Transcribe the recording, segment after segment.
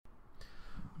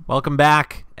Welcome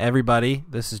back, everybody.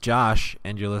 This is Josh,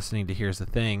 and you're listening to Here's the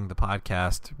Thing, the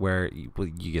podcast where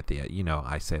you get the,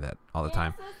 I say that all the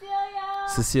time.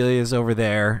 Cecilia's over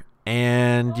there,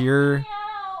 and you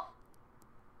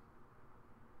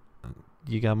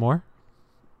got more?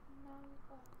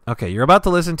 Okay, you're about to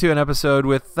listen to an episode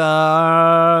with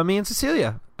me and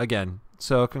Cecilia again.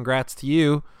 So congrats to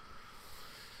you.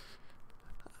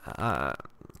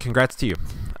 Congrats to you.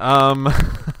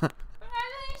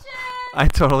 I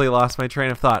totally lost my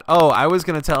train of thought. Oh, I was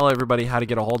going to tell everybody how to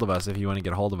get a hold of us if you want to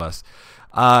get a hold of us.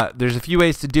 There's a few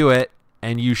ways to do it,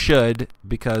 and you should,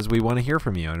 because we want to hear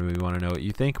from you, and we want to know what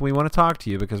you think. We want to talk to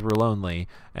you because we're lonely,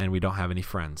 and we don't have any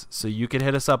friends. So you can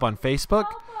hit us up on Facebook,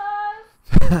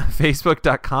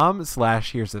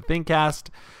 facebook.com/Here's the Thingcast,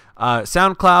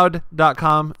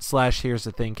 soundcloud.com/Here's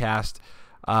the Thingcast.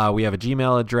 We have a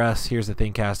Gmail address, here's the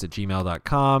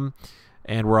thingcast@gmail.com.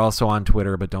 And we're also on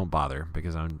Twitter, but don't bother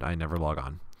because I never log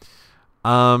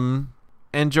on.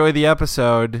 Enjoy the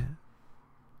episode.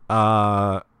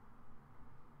 Here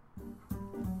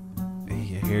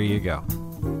you go.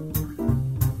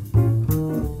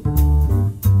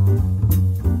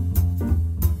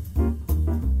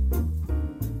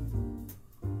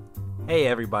 Hey,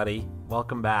 everybody.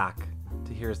 Welcome back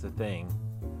to Here's the Thing.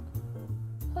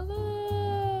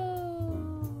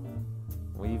 Hello.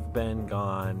 We've been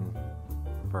gone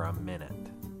for a minute.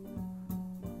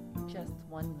 Just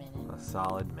 1 minute. A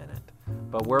solid minute.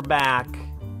 But we're back.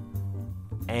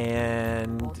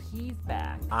 And well, he's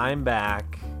back. I'm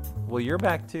back. Well, you're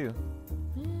back too.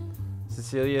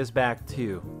 Cecilia's back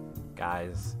too.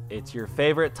 Guys, it's your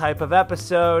favorite type of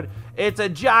episode. It's a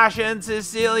Josh and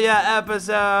Cecilia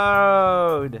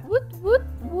episode. Woot, woot,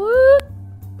 woot.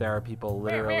 There are people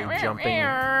literally jumping.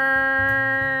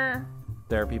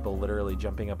 There are people literally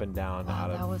jumping up and down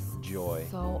out of joy.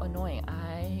 So annoying.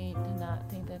 I did not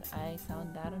think that I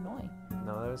sound that annoying.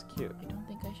 No, that was cute. I don't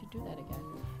think I should do that again.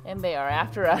 And they are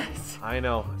after us. I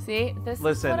know. See, this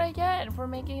is what I get for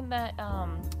making that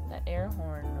air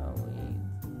horn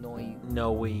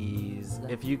noise.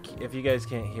 If you guys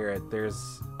can't hear it,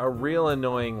 there's a real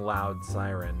annoying loud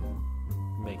siren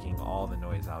making all the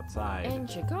noise outside. In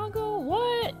Chicago?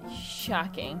 What?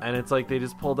 Shocking. And it's like they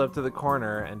just pulled up to the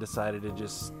corner and decided to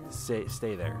just stay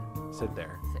there. Sit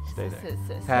there. Stay there.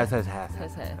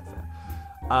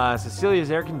 Cecilia's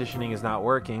air conditioning is not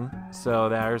working, so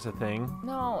there's a thing.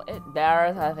 No,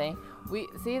 there's a thing. We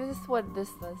see, this is what this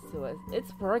does to us.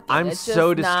 It's working. I'm it's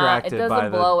so just distracted not, it by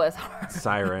doesn't blow the as hard.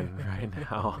 siren right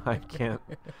now. I can't.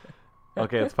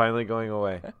 Okay, it's finally going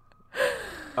away.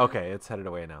 Okay, it's headed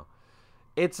away now.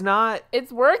 It's not. It's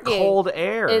working. Cold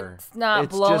air. It's not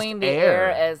blowing the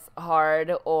air as hard,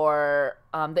 or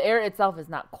the air itself is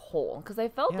not cold because I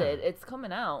felt it. It's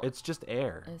coming out. It's just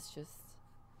air.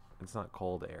 It's not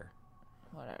cold air.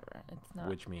 Whatever. It's not.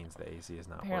 Which means the AC is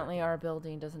not. Apparently, working. Our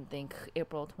building doesn't think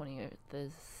April 20th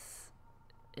is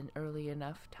an early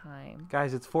enough time.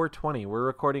 Guys, it's 420. We're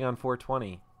recording on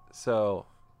 420. So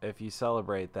if you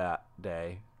celebrate that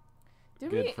day.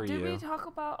 Did we talk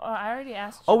about? I already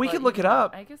asked. Oh, we could look it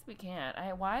up. I guess we can't.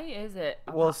 Why is it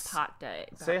a hot day?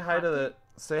 Say hi to the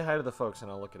folks, and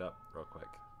I'll look it up real quick.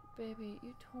 Baby,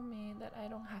 you told me that I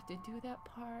don't have to do that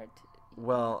part.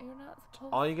 Well, you're not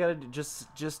supposed. All you gotta do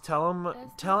just tell them.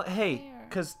 Hey,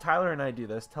 because Tyler and I do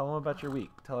this. Tell them about your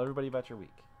week. Tell everybody about your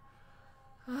week.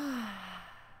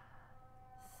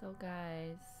 So,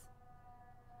 guys,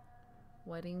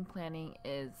 wedding planning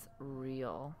is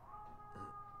real.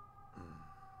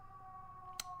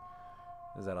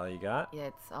 Is that all you got? Yeah,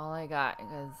 it's all I got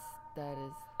because that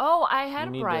is. Oh, I had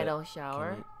a bridal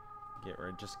shower.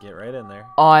 Just get right in there.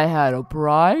 I had a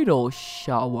bridal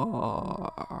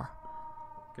shower.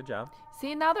 Good job.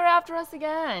 See, now they're after us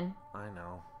again. I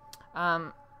know.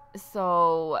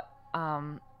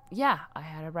 Yeah, I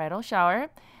had a bridal shower.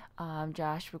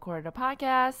 Josh recorded a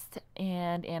podcast,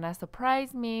 and Anna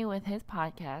surprised me with his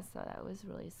podcast, so that was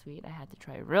really sweet. I had to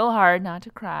try real hard not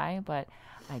to cry, but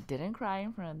I didn't cry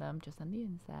in front of them, just on the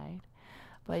inside.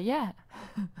 But yeah,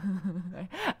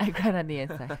 I cried on the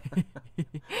inside.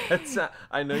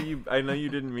 I know you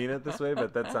didn't mean it this way,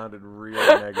 but that sounded really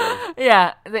negative.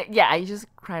 Yeah, I just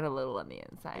cried a little on the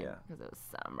inside because it was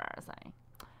so embarrassing.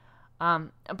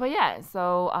 But yeah,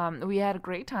 so we had a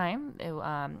great time.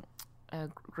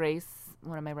 Grace,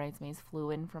 one of my bridesmaids,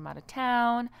 flew in from out of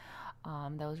town.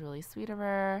 That was really sweet of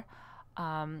her.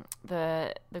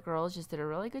 The girls just did a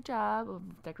really good job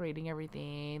of decorating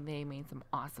everything. They made some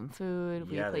awesome food.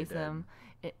 Yeah, we placed them.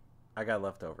 I got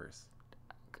leftovers.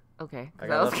 Okay. I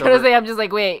was gonna say, I'm just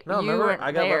like, wait, no, you weren't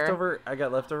I got there. I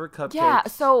got leftover cupcakes. Yeah.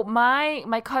 So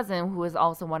my cousin, who is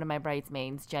also one of my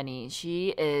bridesmaids, Jenny,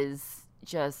 she is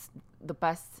just the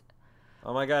best.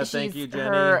 Oh my God! Thank you,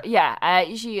 Jenny.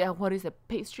 She what is it?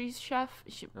 Pastry chef?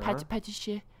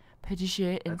 Patissier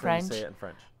in French. How you say it in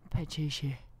French.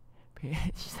 Patissier.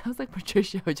 She sounds like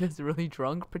Patricia, just really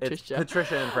drunk. Patricia. It's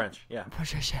Patricia in French. Yeah.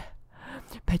 Patricia.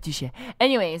 Patissier.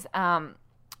 Anyways,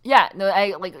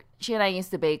 she and I used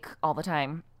to bake all the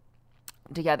time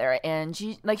together, and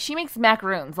she makes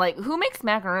macaroons. Like, who makes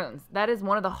macaroons? That is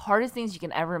one of the hardest things you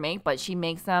can ever make, but she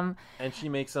makes them, and she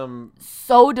makes them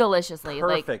so deliciously,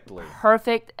 perfectly,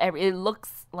 perfect. It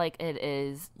looks like it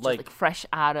is just like fresh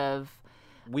out of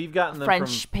we've gotten them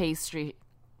French from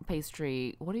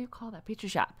pastry. What do you call that? Pastry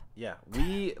shop. Yeah,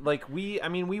 we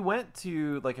went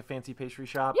to like a fancy pastry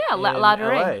shop. Yeah, in La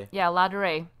Durée. LA, Yeah, La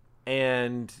Durée.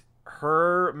 and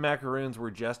her macaroons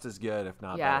were just as good, if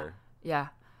not better. Yeah.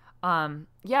 So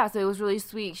it was really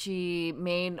sweet. She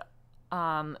made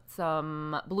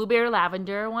some blueberry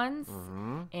lavender ones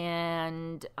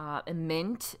and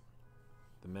mint.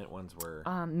 The mint ones were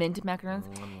mint macaroons.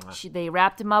 They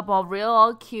wrapped them up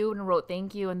all cute and wrote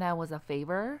thank you, and that was a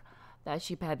favor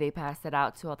that they passed it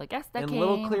out to all the guests that came. In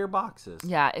little clear boxes.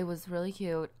 Yeah, it was really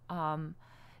cute. And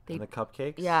the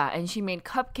cupcakes. Yeah, and she made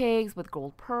cupcakes with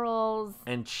gold pearls.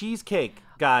 And cheesecake,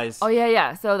 guys. Oh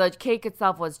yeah. So the cake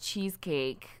itself was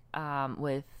cheesecake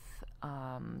with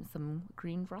some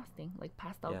green frosting, like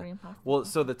pastel green frosting. Well,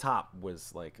 so the top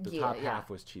was like top half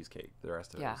was cheesecake. The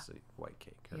rest of it was white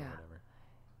cake or whatever.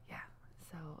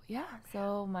 Yeah.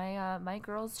 So my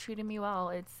girls treated me well.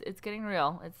 It's getting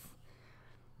real. It's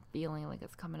feeling like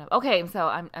it's coming up. Okay, so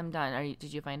I'm done.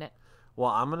 Did you find it? Well,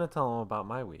 I'm gonna tell them about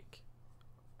my week.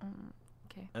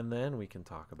 Okay. And then we can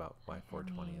talk about why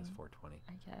 420 is 420.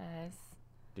 I guess.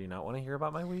 Do you not want to hear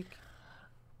about my week?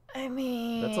 I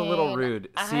mean, that's a little rude.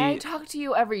 See, I talk to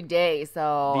you every day,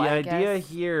 so the I idea guess,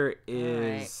 here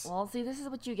is. Well, see, this is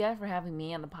what you get for having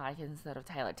me on the podcast instead of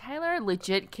Tyler. Tyler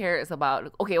legit cares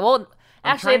about. Okay, well,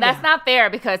 actually, that's not fair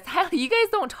because Tyler, you guys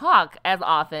don't talk as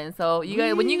often. So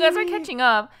when you guys are catching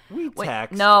up, we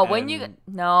text. When you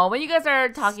guys are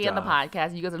talking on the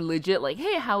podcast, you guys are legit like,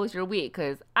 "Hey, how was your week?"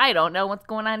 Because I don't know what's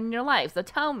going on in your life, so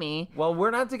tell me. Well,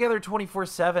 we're not together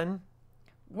 24/7.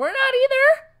 We're not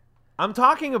either. I'm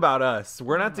talking about us.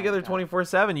 We're not together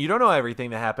 24/7. You don't know everything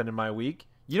that happened in my week.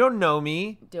 You don't know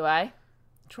me. Do I?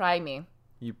 Try me.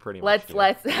 You pretty much do.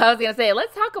 I was gonna say,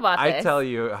 let's talk about this. I tell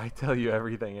you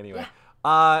everything anyway.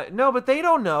 Yeah. No, but they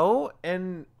don't know,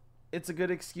 and it's a good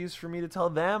excuse for me to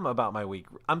tell them about my week.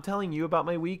 I'm telling you about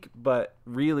my week, but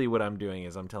really what I'm doing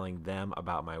is I'm telling them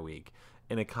about my week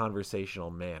in a conversational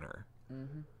manner.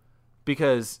 Mm-hmm.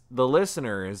 Because the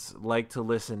listeners like to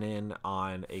listen in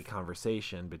on a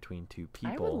conversation between two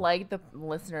people. I would like the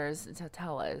listeners to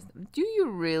tell us, do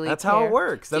you really That's care? how it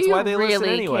works. That's why they really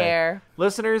listen anyway. Care?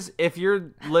 Listeners, if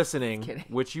you're listening,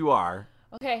 which you are,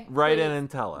 write in and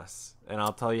tell us. And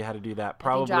I'll tell you how to do that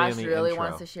probably in the really intro.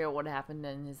 wants to share what happened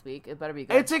in his week. It better be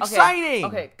good. It's exciting!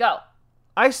 Okay, go.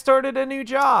 I started a new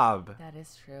job. That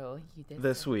is true. You did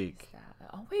this week.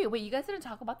 Oh, wait. You guys didn't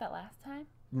talk about that last time?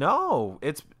 No,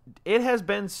 it has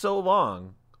been so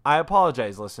long. I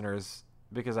apologize, listeners,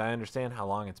 because I understand how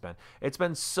long it's been. It's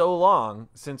been so long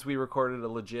since we recorded a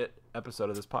legit episode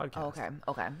of this podcast.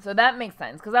 Okay. So that makes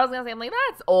sense because I was gonna say, I'm like,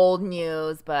 that's old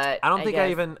news, but I don't think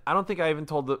I even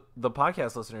told the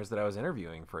podcast listeners that I was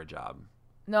interviewing for a job.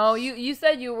 No, you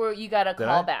said you got a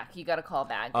call back. You got a call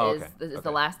back. Oh, is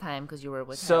the last time because you were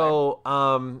with Tyler.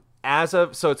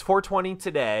 So it's 420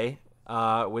 today,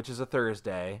 which is a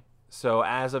Thursday. So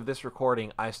as of this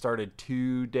recording, I started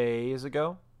 2 days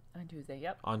ago. On Tuesday,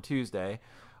 yep. On Tuesday.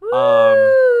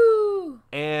 Woo!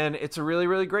 And it's a really,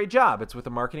 really great job. It's with a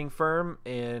marketing firm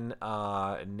in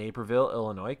Naperville,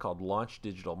 Illinois called Launch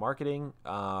Digital Marketing.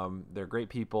 They're great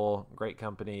people, great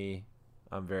company.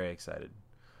 I'm very excited.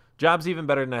 Job's even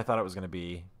better than I thought it was going to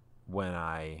be when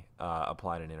I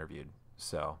applied and interviewed.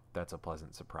 So that's a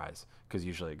pleasant surprise because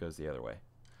usually it goes the other way.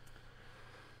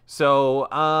 So,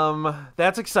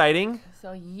 that's exciting.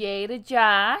 So, yay to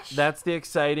Josh. That's the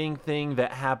exciting thing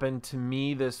that happened to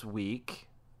me this week.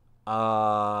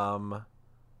 Other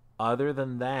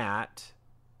than that,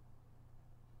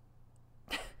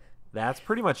 that's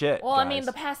pretty much it. Well, guys. I mean,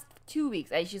 the past 2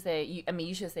 weeks. You should say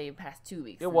the past 2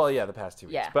 weeks. Yeah, well, yeah, the past 2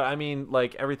 weeks. Yeah. But I mean,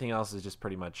 like everything else is just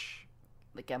pretty much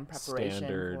like in preparation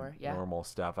standard, for normal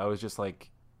stuff. I was just like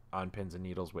on pins and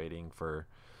needles waiting for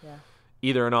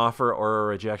either an offer or a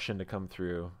rejection to come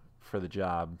through for the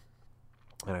job,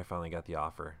 and I finally got the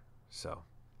offer. So,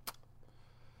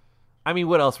 I mean,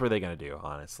 what else were they going to do,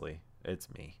 honestly? It's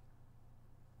me.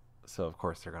 So, of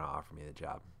course, they're going to offer me the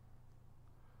job.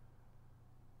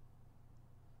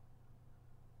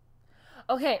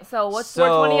 Okay, so what's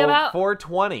 420 about?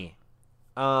 420.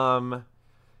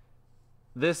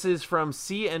 This is from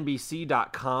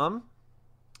CNBC.com.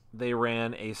 They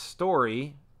ran a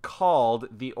story called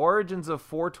 "The Origins of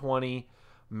 420,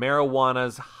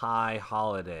 Marijuana's High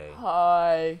Holiday."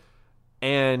 Hi.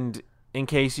 And in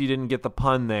case you didn't get the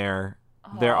pun there,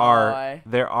 there Hi.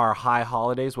 are high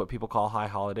holidays, what people call high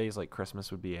holidays, like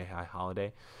Christmas would be a high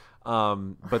holiday.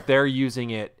 But they're using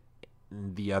it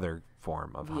in the other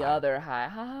form of The high. other high.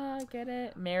 Ha, get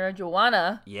it?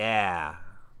 Marijuana. Yeah,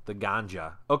 the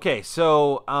ganja. Okay,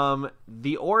 so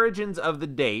the origins of the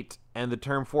date and the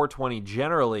term 420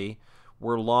 generally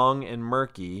were long and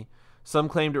murky. Some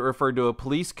claimed it referred to a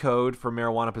police code for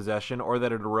marijuana possession, or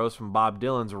that it arose from Bob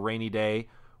Dylan's Rainy Day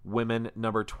Women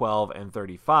number 12 and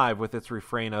 35, with its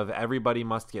refrain of "everybody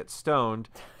must get stoned,"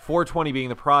 420 being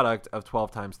the product of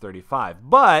 12 times 35.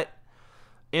 But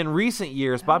in recent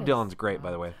years, Bob Dylan's great,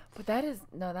 by the way. But that is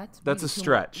that's a way too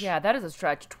stretch. much. Yeah, that is a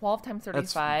stretch. 12 times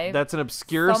 35. That's an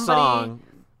obscure song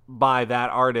by that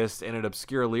artist and an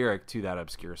obscure lyric to that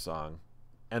obscure song.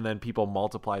 And then people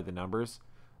multiply the numbers.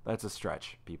 That's a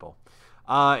stretch, people.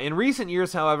 In recent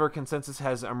years, however, consensus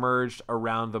has emerged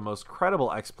around the most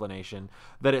credible explanation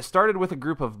that it started with a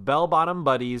group of bell-bottom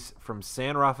buddies from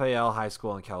San Rafael High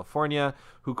School in California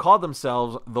who called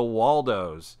themselves the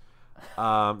Waldos.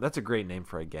 That's a great name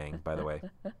for a gang, by the way.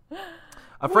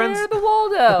 Where are the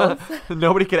Waldos?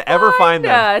 Nobody could ever find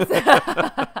them.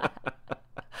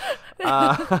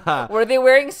 Were they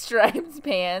wearing striped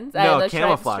pants? No,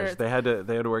 camouflage. They had to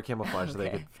wear camouflage so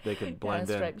they could blend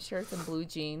in. Striped shirts and blue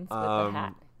jeans with a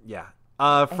hat. Yeah.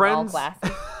 And Friends. all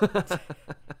glasses.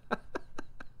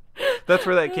 That's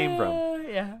where that came from.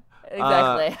 Yeah.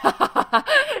 Exactly.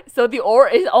 So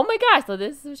oh my gosh, so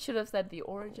this should have said the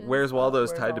origin. Where's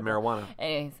Waldo's tied to marijuana?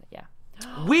 Anyways, yeah.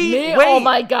 Wait. Oh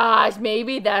my gosh,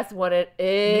 maybe that's what it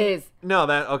is. No,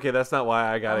 that's not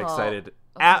why I got excited.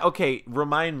 Okay,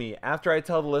 remind me, after I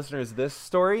tell the listeners this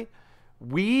story,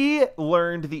 we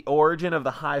learned the origin of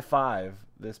the high five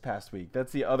this past week.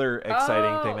 That's the other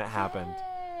exciting thing that happened.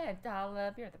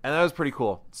 Yeah. And that was pretty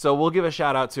cool. So we'll give a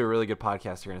shout out to a really good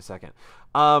podcast here in a second.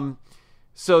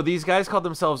 So these guys called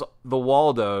themselves the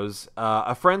Waldos.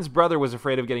 A friend's brother was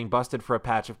afraid of getting busted for a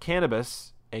patch of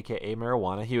cannabis, a.k.a.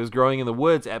 marijuana, he was growing in the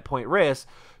woods at Point Reyes,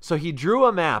 so he drew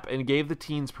a map and gave the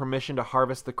teens permission to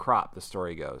harvest the crop, the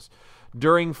story goes.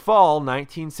 During fall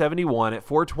 1971 at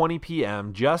 4:20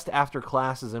 p.m., just after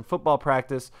classes and football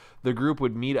practice, the group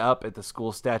would meet up at the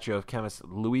school statue of chemist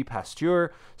Louis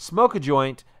Pasteur, smoke a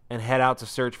joint, and head out to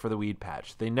search for the weed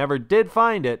patch. They never did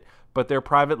find it, but their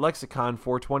private lexicon,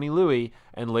 420 Louis,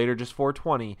 and later just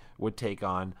 420, would take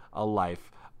on a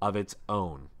life of its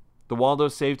own. The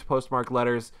Waldos saved postmark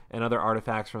letters and other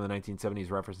artifacts from the 1970s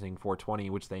referencing 420,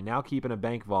 which they now keep in a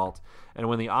bank vault. And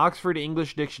when the Oxford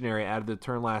English Dictionary added the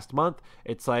term last month,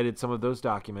 it cited some of those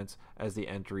documents as the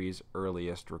entry's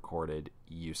earliest recorded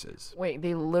uses. Wait,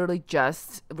 they literally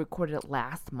just recorded it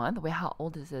last month? Wait, how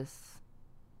old is this?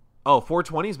 Oh,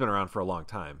 420's been around for a long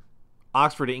time.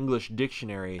 Oxford English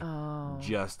Dictionary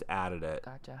just added it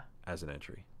as an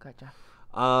entry. Gotcha.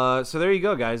 So there you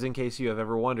go, guys, in case you have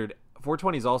ever wondered.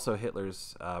 420 is also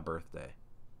Hitler's birthday,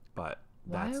 but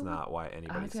that's not why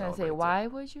anybody celebrates it. I was going to say, why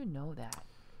would you know that?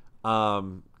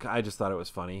 I just thought it was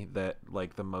funny that,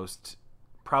 like,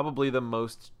 probably the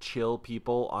most chill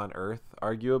people on Earth,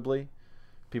 arguably,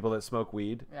 people that smoke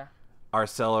weed, are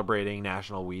celebrating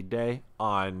National Weed Day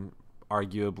on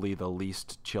arguably the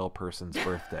least chill person's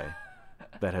birthday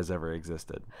that has ever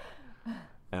existed.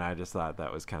 And I just thought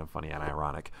that was kind of funny and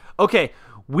ironic. Okay,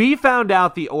 we found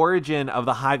out the origin of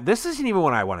the high... This isn't even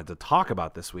what I wanted to talk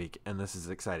about this week, and this is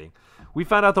exciting. We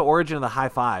found out the origin of the high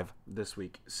five this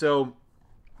week. So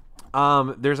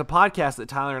there's a podcast that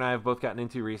Tyler and I have both gotten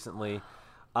into recently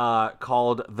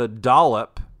called The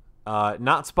Dollop.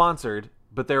 Not sponsored,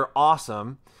 but they're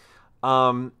awesome.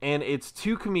 And it's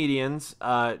two comedians,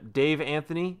 Dave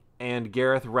Anthony and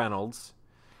Gareth Reynolds.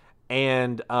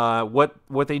 And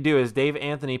what they do is Dave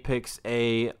Anthony picks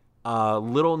a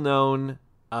little-known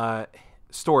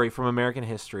story from American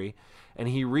history, and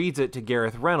he reads it to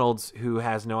Gareth Reynolds, who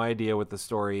has no idea what the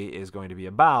story is going to be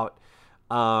about.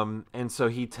 And so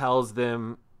he tells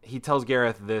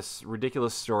Gareth this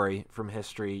ridiculous story from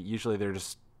history. Usually they're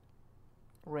just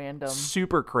random,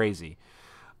 super crazy.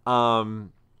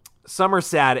 Some are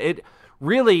sad. It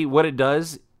really, what it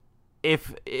does,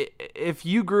 if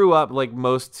you grew up like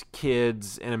most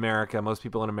kids in America, most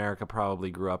people in America probably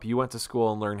grew up, you went to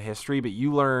school and learned history, but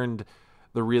you learned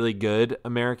the really good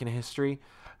American history.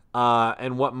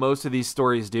 And what most of these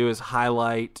stories do is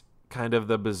highlight kind of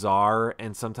the bizarre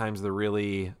and sometimes the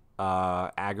really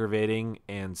aggravating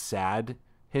and sad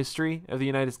history of the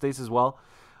United States as well.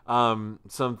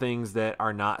 some things that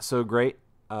are not so great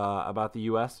about the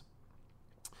U.S.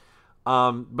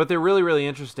 But they're really, really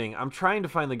interesting. I'm trying to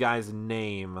find the guy's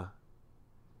name.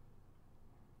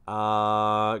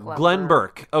 Glenn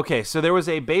Burke. Okay, so there was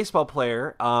a baseball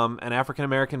player, an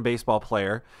African-American baseball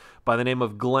player by the name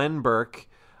of Glenn Burke,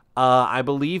 I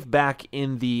believe back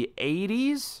in the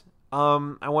 80s,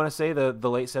 I want to say the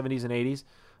late 70s and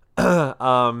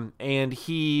 80s, and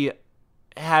he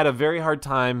had a very hard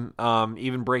time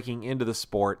even breaking into the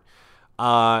sport.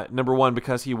 Number one,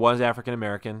 because he was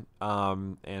African-American,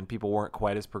 and people weren't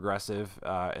quite as progressive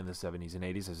in the 70s and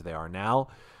 80s as they are now.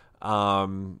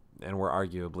 And we're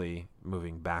arguably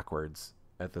moving backwards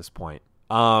at this point.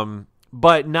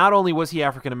 But not only was he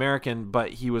African American,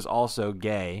 but he was also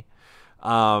gay.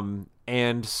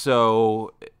 And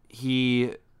so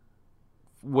he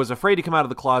was afraid to come out of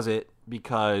the closet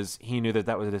because he knew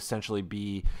that would essentially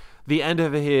be the end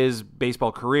of his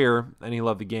baseball career, and he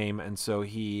loved the game, and so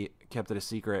he kept it a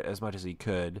secret as much as he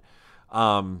could.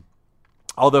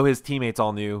 Although his teammates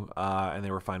all knew, and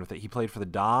they were fine with it. He played for the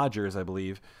Dodgers, I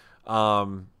believe,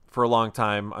 for a long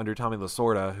time under Tommy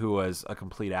Lasorda, who was a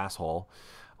complete asshole.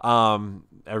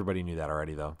 Everybody knew that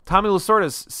already, though. Tommy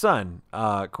Lasorda's son,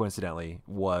 coincidentally,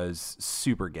 was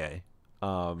super gay,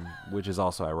 which is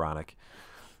also ironic.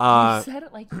 You said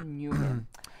it like you knew him.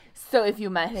 So if you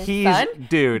met his son?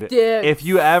 Dude, if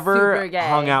you ever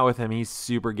hung out with him, he's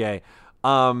super gay.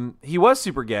 He was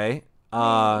super gay.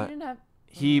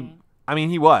 He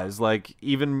was, like,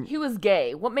 even... He was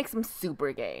gay. What makes him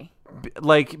super gay?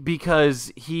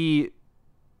 Because he...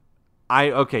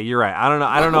 Okay, you're right. I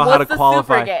don't know how to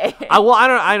qualify. Super gay?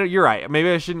 I don't, you're right.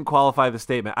 Maybe I shouldn't qualify the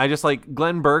statement. I just, like,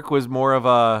 Glenn Burke was more of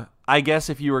a... I guess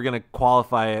if you were going to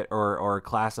qualify it or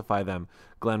classify them,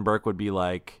 Glenn Burke would be,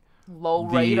 like... Low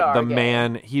radar the gay.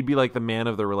 man. He'd be, like, the man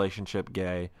of the relationship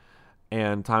gay.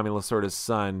 And Tommy Lasorda's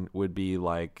son would be,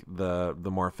 like, the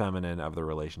more feminine of the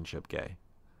relationship gay.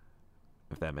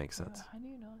 If that makes sense. How do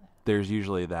you know that? There's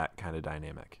usually that kind of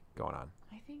dynamic going on.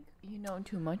 I think you know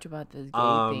too much about this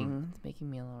gay thing. It's making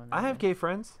me a little nervous. I have gay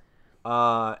friends.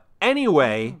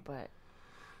 Anyway, but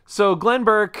so Glenn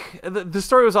Burke, the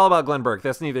story was all about Glenn Burke.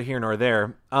 That's neither here nor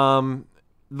there.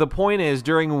 The point is,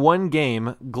 during one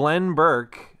game, Glenn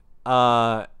Burke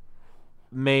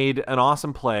made an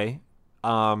awesome play.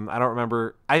 I don't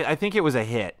remember. I think it was a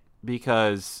hit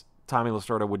because Tommy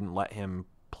Lasorda wouldn't let him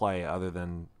play other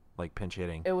than like pinch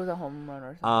hitting. It was a home run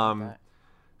or something like that.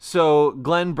 So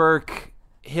Glenn Burke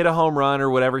hit a home run or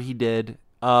whatever he did,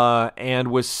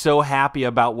 and was so happy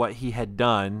about what he had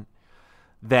done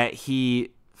that he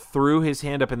threw his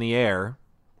hand up in the air.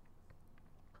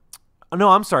 Oh, no,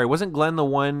 I'm sorry. Wasn't Glenn the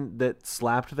one that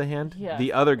slapped the hand? Yeah.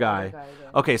 The other guy.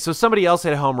 Okay, so somebody else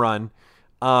hit a home run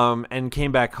and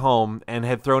came back home and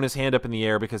had thrown his hand up in the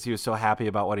air because he was so happy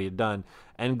about what he had done.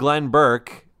 And Glenn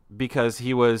Burke, because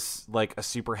he was like a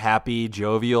super happy,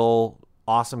 jovial,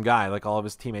 awesome guy, like all of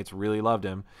his teammates really loved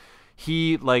him.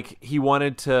 He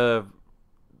wanted to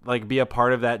like be a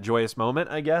part of that joyous moment,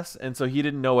 I guess, and so he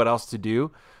didn't know what else to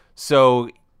do. So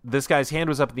this guy's hand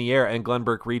was up in the air, and Glenn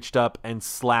Burke reached up and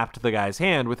slapped the guy's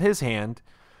hand with his hand,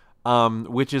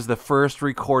 which is the first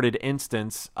recorded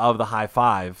instance of the high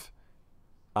five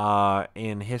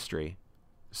in history.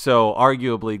 So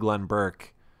arguably Glenn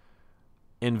Burke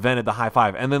invented the high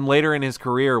five. And then later in his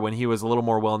career, when he was a little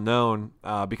more well known,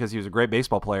 because he was a great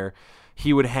baseball player,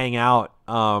 he would hang out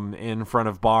in front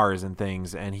of bars and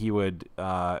things, and he would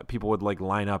people would like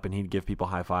line up, and he'd give people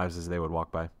high fives as they would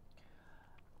walk by.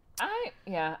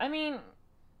 I mean,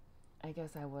 I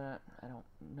guess I don't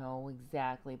know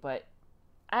exactly, but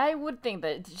I would think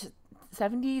that just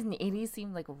 70s and 80s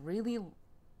seemed like a really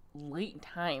late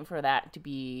time for that to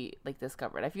be like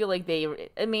discovered. I feel like people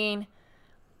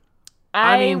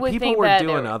were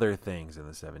doing other things in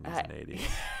the 70s and 80s.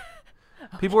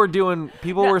 People were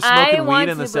smoking weed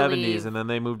in the 70s, and then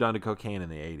they moved on to cocaine in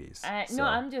the 80s. No,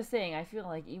 I'm just saying, I feel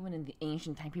like even in the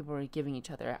ancient time, people were giving each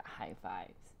other high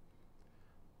fives.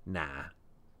 Nah.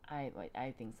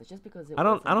 I think so. Just because I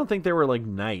don't think there were like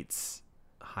knights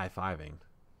high-fiving.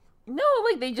 No,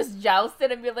 like they just jousted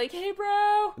and be like, "Hey,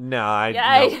 bro." No,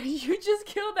 you just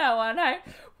killed that one. High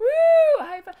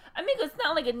five. I mean, it's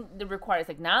not like it requires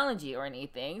technology or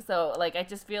anything. So, like, I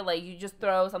just feel like you just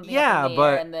throw something up in the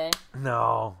air and then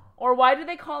no. Or why do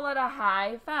they call it a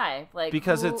high five? Like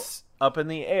because it's up in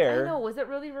the air. I know. Was it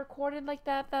really recorded like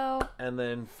that though? And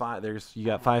then you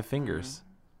got 5 fingers.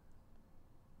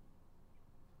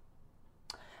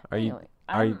 Are you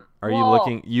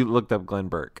looking? You looked up Glenn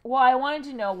Burke. Well, I wanted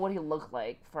to know what he looked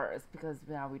like first because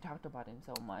now we talked about him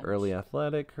so much. Early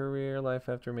athletic career, life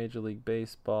after Major League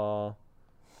Baseball.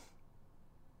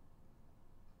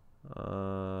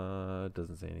 it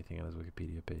doesn't say anything on his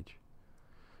Wikipedia page.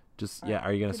 Just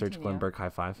are you gonna search Glenn Burke high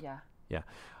five? Yeah. Yeah.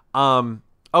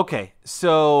 Okay,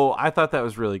 so I thought that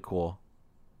was really cool.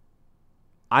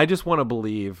 I just want to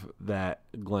believe that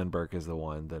Glenn Burke is the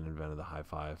one that invented the high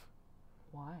five.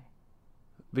 Why?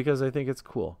 Because I think it's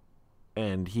cool.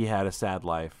 And he had a sad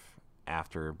life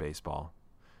after baseball.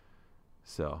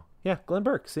 So, yeah, Glenn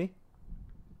Burke, see?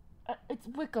 It's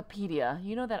Wikipedia.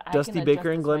 You know that I Dusty can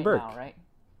Baker adjust and this Glenn right Burke. now, right?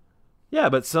 Yeah,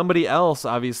 but somebody else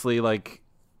obviously,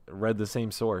 read the same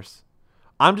source.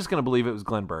 I'm just going to believe it was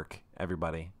Glenn Burke,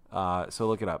 everybody. So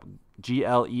look it up.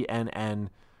 GLENNBURKE.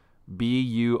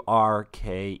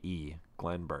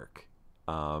 Glenn Burke.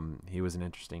 He was an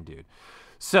interesting dude.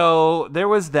 So there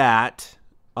was that.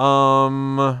 It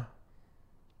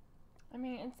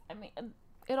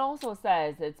also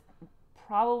says it's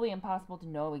probably impossible to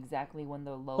know exactly when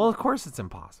the low. Well, of course it's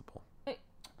impossible.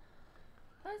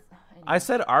 I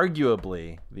said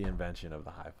arguably the invention of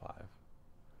the high five.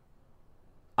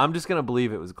 I'm just gonna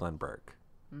believe it was Glenn Burke.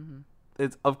 Mm-hmm.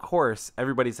 It's of course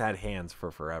everybody's had hands for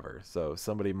forever, so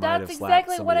somebody might have slapped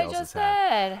somebody else's hand. That's exactly what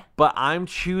I just said. But I'm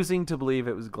choosing to believe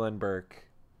it was Glenn Burke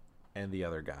and the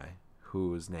other guy,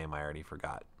 whose name I already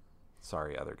forgot.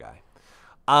 Sorry, other guy.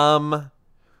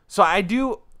 So I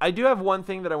do have one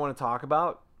thing that I want to talk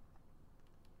about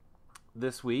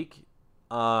this week,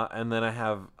 and then I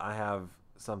have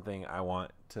something I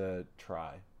want to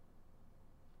try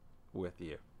with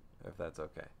you, if that's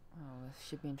okay. Oh, this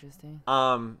should be interesting.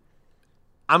 I'm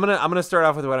gonna start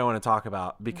off with what I want to talk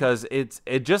about because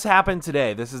it just happened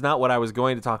today. This is not what I was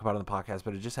going to talk about on the podcast,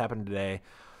 but it just happened today,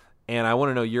 and I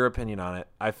want to know your opinion on it.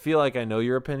 I feel like I know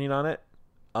your opinion on it,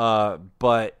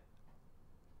 but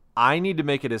I need to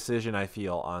make a decision, I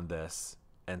feel, on this,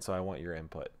 and so I want your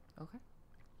input. Okay.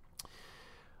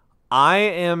 I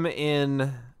am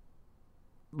in,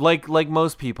 like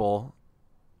most people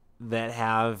that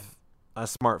have a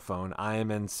smartphone, I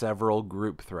am in several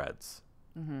group threads.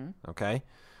 Mm-hmm. Okay?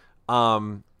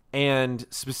 And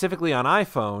specifically on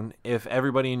iPhone, if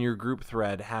everybody in your group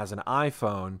thread has an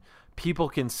iPhone, people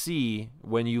can see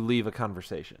when you leave a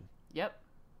conversation. Yep.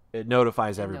 It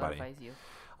notifies everybody. It notifies you.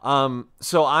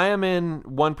 So I am in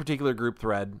one particular group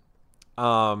thread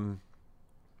that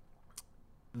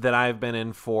I've been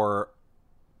in for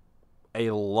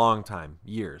a long time,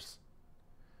 years.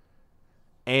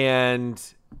 And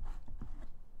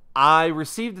I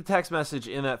received a text message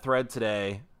in that thread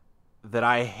today that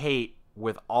I hate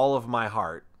with all of my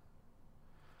heart.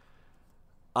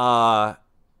 And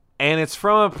it's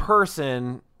from a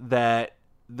person that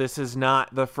this is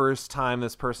not the first time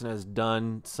this person has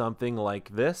done something like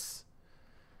this.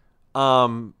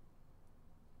 But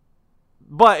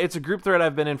it's a group thread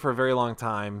I've been in for a very long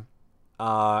time.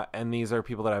 And these are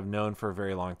people that I've known for a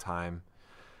very long time.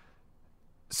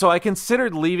 So I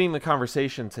considered leaving the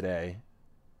conversation today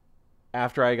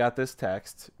after I got this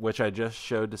text, which I just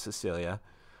showed to Cecilia.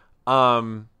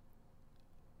 But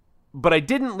I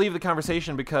didn't leave the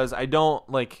conversation because I don't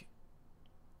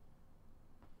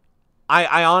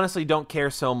I honestly don't care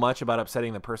so much about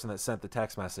upsetting the person that sent the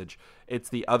text message. It's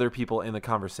the other people in the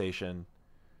conversation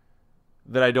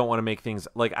that I don't want to make things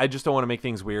I just don't want to make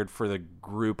things weird for the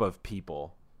group of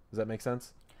people. Does that make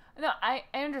sense? No, I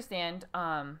understand.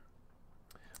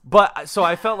 But so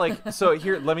I felt so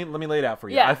here let me lay it out for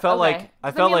you. Yeah, I felt okay.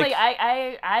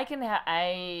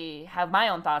 I have my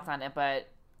own thoughts on it, but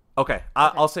okay.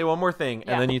 I'll say one more thing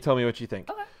and then you tell me what you think.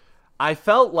 Okay. I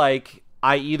felt like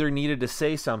I either needed to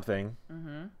say something,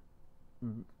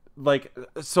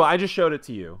 so I just showed it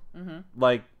to you,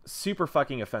 super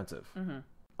fucking offensive. Mm-hmm.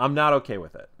 I'm not okay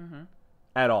with it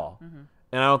at all, and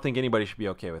I don't think anybody should be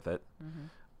okay with it.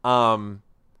 I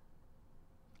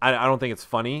don't think it's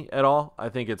funny at all. I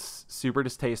think it's super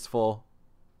distasteful,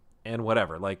 and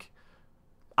whatever.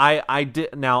 I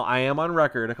did. Now I am on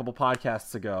record a couple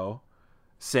podcasts ago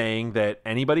saying that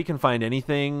anybody can find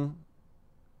anything.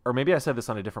 Or maybe I said this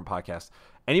on a different podcast.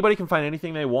 Anybody can find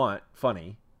anything they want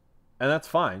funny, and that's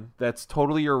fine. That's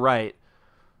totally your right.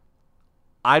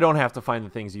 I don't have to find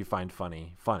the things you find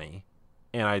funny,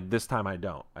 and this time I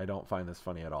don't. I don't find this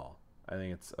funny at all. I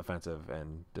think it's offensive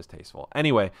and distasteful.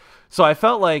 Anyway, so I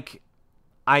felt like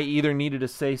I either needed to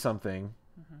say something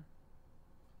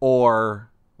or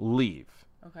leave.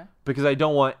 Okay. Because I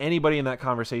don't want anybody in that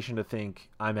conversation to think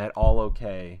I'm at all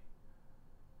okay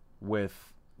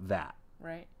with that.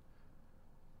 Right.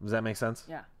 Does that make sense?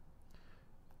 Yeah.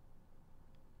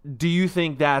 Do you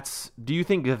think that's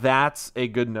a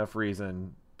good enough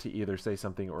reason to either say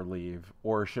something or leave,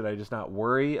 or should I just not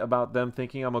worry about them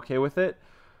thinking I'm okay with it?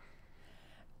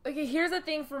 Okay, here's the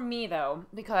thing for me though,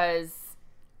 because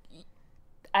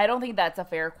I don't think that's a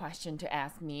fair question to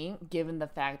ask me, given the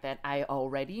fact that I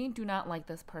already do not like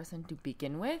this person to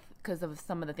begin with because of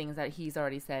some of the things that he's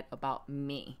already said about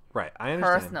me. Right. I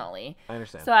understand. Personally. I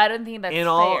understand. So I don't think that's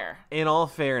fair. In all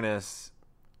fairness,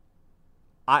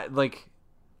 I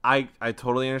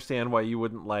totally understand why you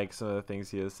wouldn't like some of the things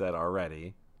he has said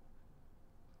already.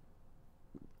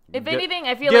 If anything,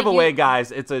 I feel giveaway,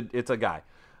 guys. It's a guy.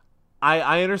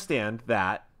 I understand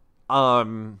that.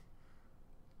 And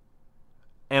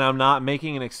I'm not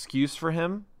making an excuse for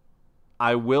him.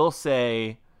 I will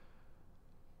say,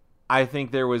 I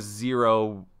think there was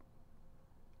zero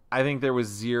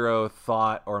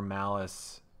thought or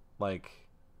malice. Like,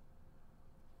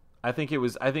 I think it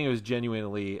was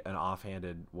genuinely an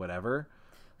offhanded whatever.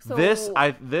 So, this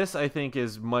I think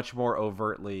is much more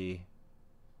overtly.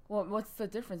 Well, what's the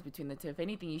difference between the two? If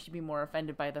anything, you should be more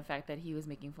offended by the fact that he was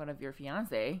making fun of your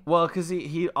fiance. Well, because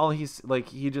he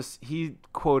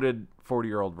quoted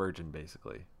 40-Year-Old Virgin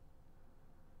basically.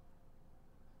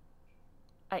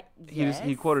 Yes.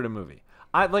 He quoted a movie.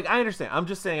 I understand. I'm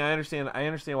just saying I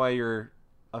understand why you're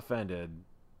offended.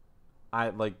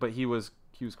 But he was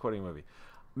quoting a movie.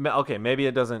 Okay, maybe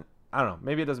it doesn't. I don't know.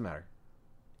 Maybe it doesn't matter.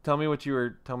 Tell me what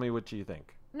you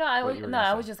think. No, I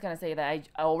was just gonna say that I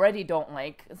already don't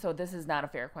like. So this is not a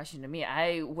fair question to me.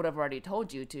 I would have already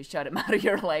told you to shut him out of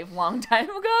your life long time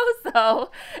ago.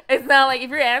 So it's not like if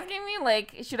you're asking me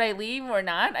like, should I leave or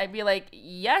not? I'd be like,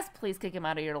 yes, please kick him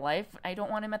out of your life. I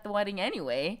don't want him at the wedding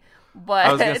anyway. But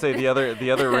I was gonna say the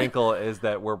other wrinkle is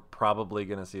that we're probably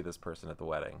gonna see this person at the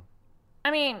wedding.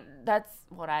 I mean, that's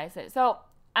what I said. So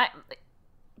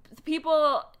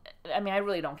people, I mean, I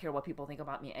really don't care what people think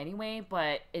about me anyway,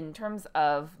 but in terms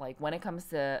of like when it comes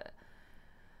to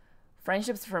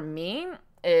friendships for me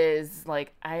is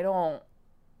like,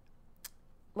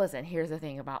 listen, here's the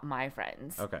thing about my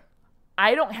friends. Okay.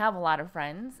 I don't have a lot of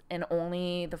friends, and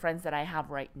only the friends that I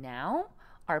have right now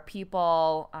are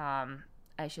people,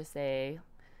 I should say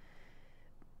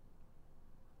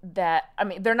that, I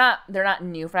mean, they're not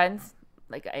new friends.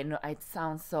 Like, I know it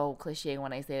sounds so cliche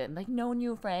when I say that, like, no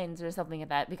new friends or something like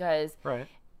that, because right.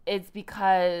 It's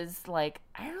because, like,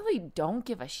 I really don't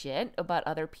give a shit about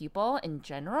other people in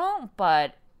general,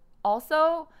 but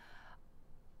also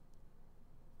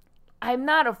I'm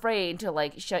not afraid to,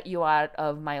 like, shut you out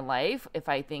of my life if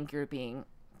I think you're being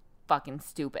fucking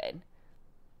stupid.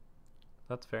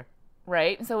 That's fair.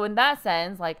 Right? So in that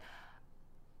sense, like,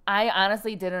 I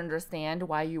honestly didn't understand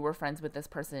why you were friends with this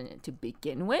person to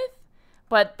begin with.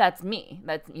 But that's me.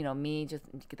 That's,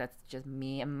 that's just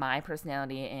me and my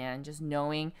personality and just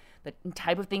knowing the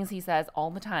type of things he says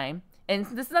all the time. And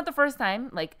this is not the first time,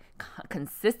 like,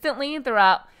 consistently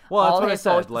throughout all his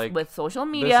with social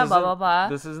media, blah, blah, blah.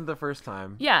 This isn't the first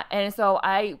time. Yeah, and so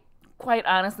I quite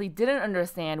honestly didn't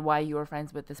understand why you were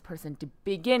friends with this person to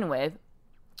begin with.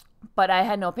 But I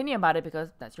had no opinion about it because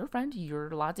that's your friend. You're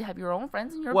allowed to have your own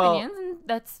friends and your opinions,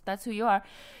 and that's who you are.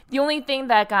 The only thing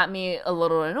that got me a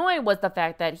little annoyed was the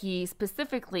fact that he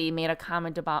specifically made a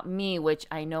comment about me, which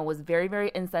I know was very,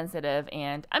 very insensitive.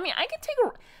 And I mean, I could take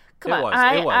a come on.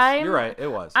 It was. You're right. It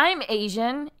was. I'm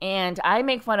Asian, and I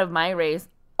make fun of my race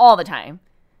all the time.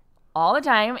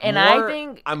 And I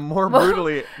think I'm more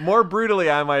brutally,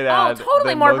 I might add. Oh,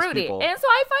 totally than more most broody. people. And so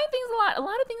I find a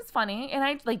lot of things funny, and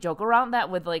I like joke around that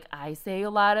with like I say a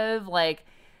lot of like,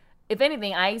 if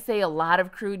anything, I say a lot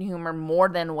of crude humor more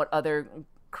than what other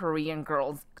Korean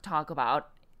girls talk about,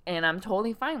 and I'm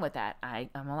totally fine with that. I'm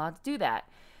allowed to do that,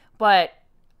 but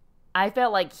I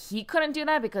felt like he couldn't do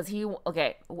that because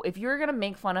if you're gonna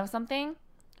make fun of something,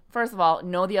 first of all,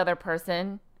 know the other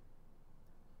person.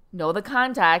 Know the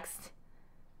context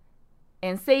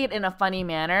and say it in a funny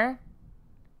manner.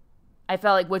 I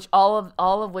felt like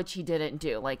all of which he didn't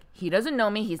do. Like, he doesn't know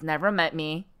me, he's never met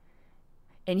me,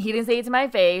 and he didn't say it to my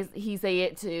face. He say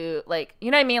it to, like,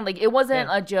 you know what I mean? Like, it wasn't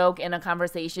a joke in a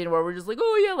conversation where we're just like,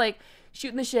 oh yeah, like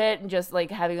shooting the shit and just like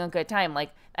having a good time.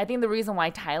 Like, I think the reason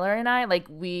why Tyler and I, like,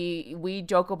 we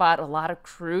joke about a lot of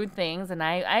crude things, and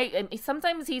I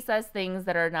sometimes he says things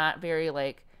that are not very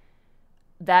like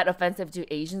that offensive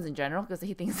to Asians in general, because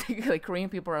he thinks like Korean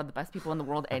people are the best people in the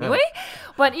world anyway.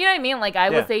 But you know what I mean? Like,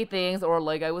 I would say things, or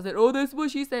like I would say, oh, that's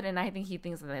what she said, and I think he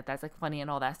thinks that that's like funny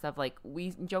and all that stuff. Like,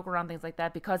 we joke around things like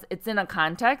that because it's in a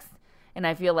context, and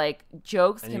I feel like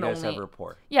jokes and can you guys only have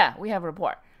rapport. Yeah, we have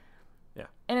rapport. Yeah,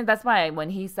 and that's why when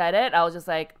he said it, I was just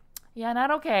like, yeah, not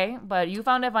okay, but you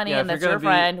found it funny, and that's your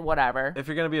friend, whatever. If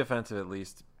you're gonna be offensive, at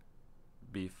least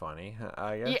be funny,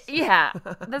 I guess. Yeah,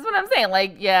 that's what I'm saying.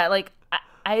 Like, yeah, like.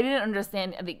 I didn't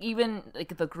understand, like, even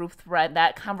like the group thread,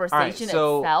 that conversation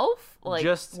itself, like,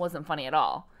 wasn't funny at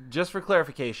all. Just for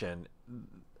clarification,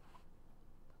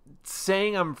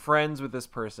 saying I'm friends with this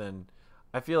person,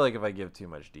 I feel like if I give too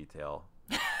much detail,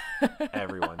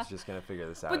 everyone's just gonna figure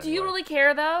this out. But do you really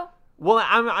care though? Well,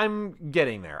 I'm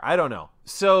getting there. I don't know.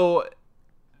 So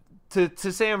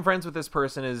to say I'm friends with this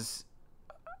person is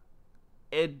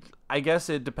it. I guess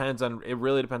it depends on. It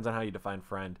really depends on how you define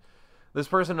friend. This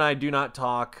person and I do not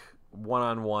talk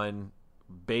one-on-one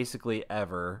basically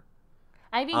ever.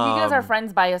 I think you guys are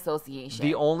friends by association.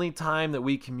 The only time that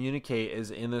we communicate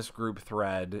is in this group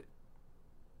thread,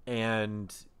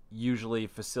 and usually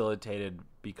facilitated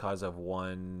because of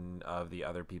one of the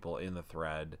other people in the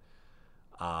thread,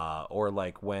 or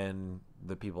like when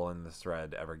the people in this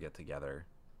thread ever get together.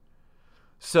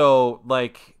 So,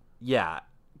 like, yeah,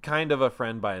 kind of a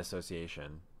friend by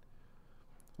association.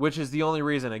 Which is the only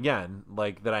reason, again,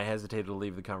 like, that I hesitated to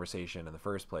leave the conversation in the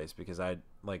first place, because I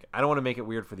don't want to make it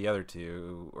weird for the other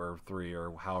 2 or 3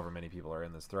 or however many people are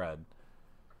in this thread.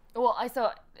 Well,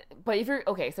 but if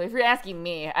you're asking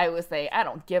me, I would say I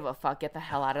don't give a fuck. Get the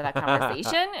hell out of that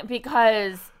conversation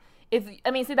because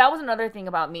that was another thing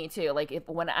about me too. Like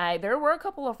there were a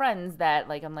couple of friends that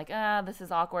like I'm like this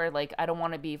is awkward. Like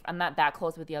I'm not that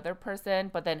close with the other person.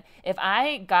 But then if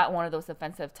I got one of those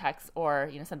offensive texts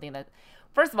or something that.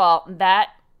 First of all,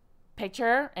 that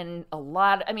picture and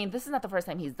this is not the first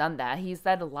time he's done that. He's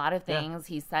said a lot of things.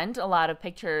 Yeah. He sent a lot of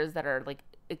pictures that are like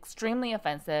extremely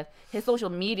offensive. His social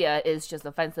media is just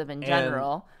offensive in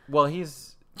general. Well,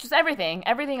 he's just everything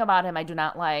about him I do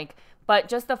not like. But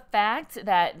just the fact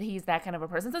that he's that kind of a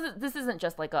person. So this isn't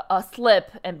just like a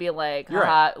slip and be like,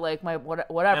 right. like my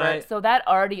whatever. So that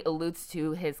already alludes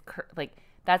to his like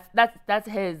that's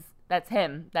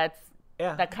him. That's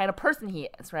that kind of person he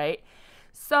is, right?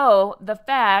 So the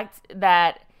fact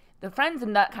that the friends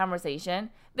in that conversation,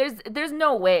 there's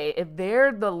no way if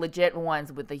they're the legit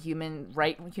ones with the human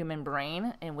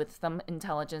brain and with some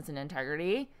intelligence and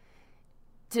integrity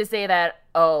to say that,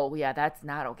 oh yeah, that's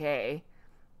not okay.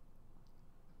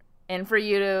 And for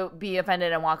you to be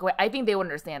offended and walk away, I think they would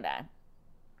understand that.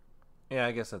 Yeah,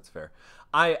 I guess that's fair.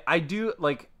 I do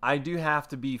have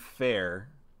to be fair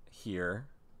here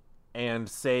and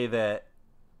say that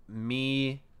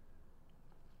me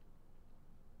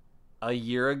a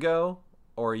year ago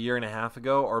or a year and a half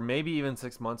ago or maybe even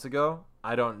 6 months ago,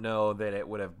 I don't know that it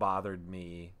would have bothered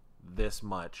me this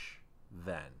much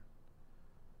then.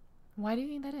 Why do you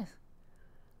think that is?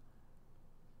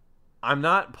 I'm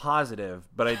not positive,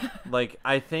 but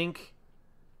I think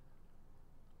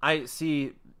I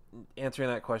see answering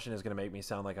that question is going to make me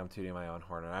sound like I'm tooting my own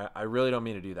horn, and I really don't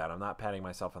mean to do that. I'm not patting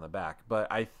myself on the back,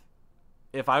 but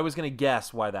if I was going to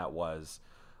guess why that was,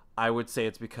 I would say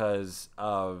it's because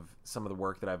of some of the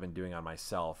work that I've been doing on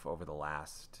myself over the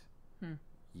last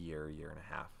year and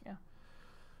a half. Yeah.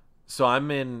 So I'm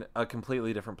in a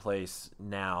completely different place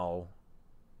now,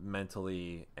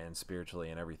 mentally and spiritually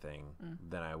and everything,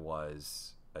 than I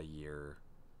was a year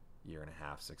and a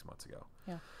half, 6 months ago.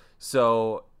 Yeah.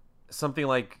 So something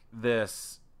like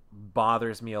this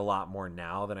bothers me a lot more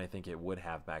now than I think it would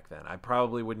have back then. I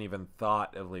probably wouldn't even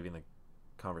thought of leaving the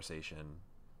conversation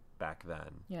back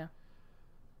then. Yeah.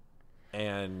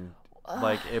 And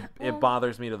like it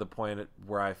bothers me to the point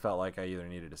where I felt like I either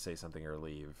needed to say something or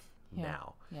leave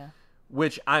now. Yeah.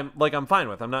 Which I'm fine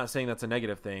with. I'm not saying that's a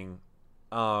negative thing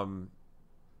for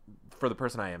the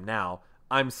person I am now.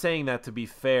 I'm saying that to be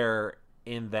fair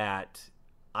in that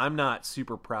I'm not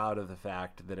super proud of the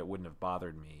fact that it wouldn't have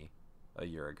bothered me a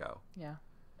year ago. Yeah.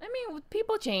 I mean,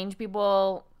 people change,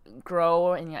 people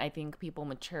grow, and I think people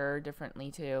mature differently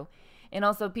too. And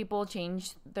also people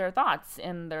change their thoughts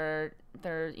and their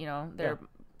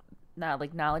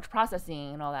knowledge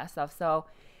processing and all that stuff. So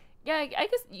yeah, I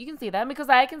guess you can say that because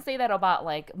I can say that about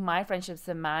like my friendships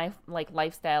and my like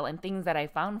lifestyle and things that I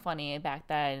found funny back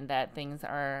then that things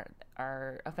are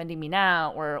offending me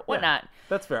now or whatnot. Yeah,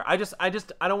 that's fair. I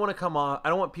don't want to come off. I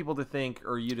don't want people to think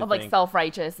or you to think like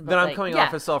self-righteous. That I'm coming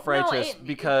off as self-righteous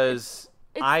because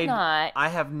I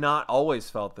have not always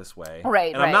felt this way.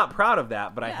 Right. And I'm not proud of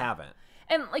that, but I haven't.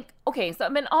 And like, okay, so I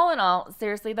mean, all in all,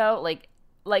 seriously though,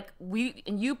 like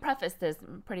you prefaced this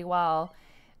pretty well.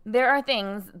 There are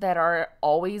things that are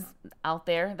always out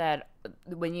there that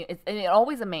and it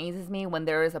always amazes me when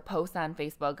there is a post on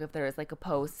Facebook, if there is like a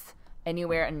post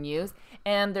anywhere in news,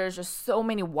 and there's just so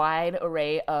many wide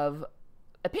array of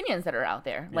opinions that are out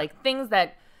there, like things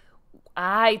that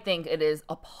I think it is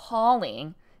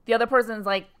appalling. The other person's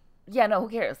like, yeah, no, who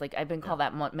cares? Like I've been called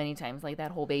that many times, like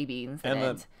that whole baby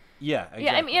incident. Yeah, exactly.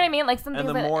 Yeah, I mean, you know what I mean? Like some things and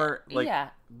the that, more like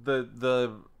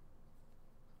the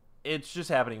it's just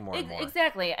happening more and more.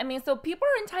 Exactly. I mean, so people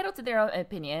are entitled to their own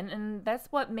opinion, and that's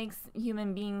what makes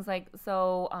human beings like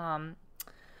so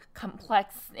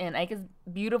complex and I guess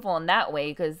beautiful in that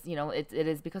way because it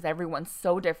is because everyone's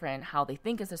so different. How they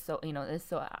think is so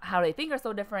how they think are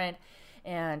so different,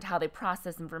 and how they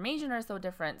process information are so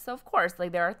different. So of course,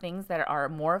 like there are things that are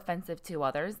more offensive to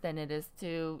others than it is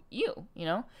to you.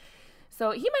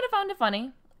 So he might have found it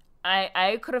funny.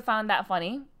 I could have found that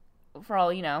funny, for all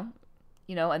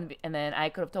and then I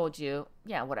could have told you,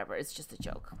 yeah, whatever, it's just a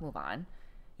joke, move on,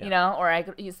 or I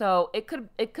could. So it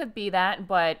could be that,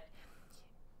 but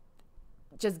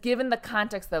just given the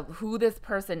context of who this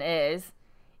person is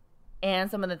and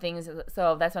some of the things,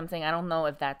 so that's what I'm saying. I don't know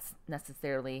if that's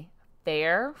necessarily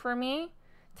fair for me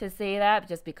to say that,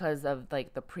 just because of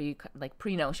like the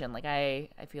pre-notion. Like I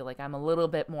feel like I'm a little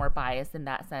bit more biased in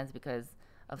that sense because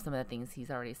of some of the things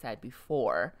he's already said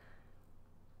before.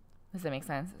 Does that make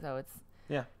sense? So it's...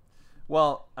 Yeah.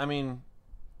 Well, I mean,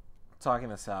 talking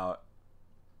this out.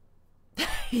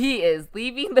 He is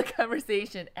leaving the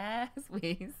conversation as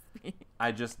we speak.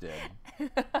 I just did.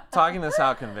 Talking this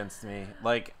out convinced me.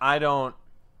 Like, I don't...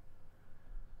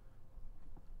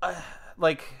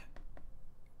 like,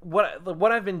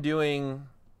 what I've been doing,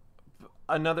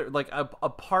 another, like, a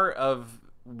part of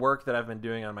work that I've been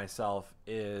doing on myself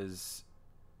is...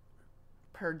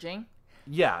 Purging?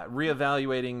 Yeah,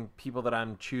 reevaluating people that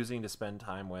I'm choosing to spend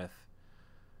time with.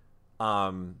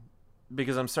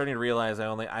 Because I'm starting to realize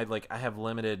I have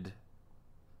limited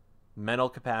mental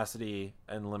capacity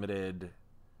and limited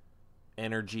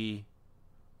energy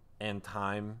and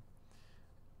time.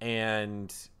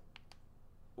 And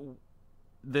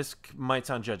this might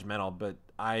sound judgmental, but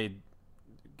I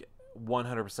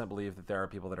 100% believe that there are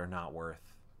people that are not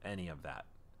worth any of that.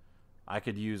 I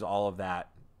could use all of that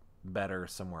better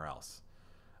somewhere else.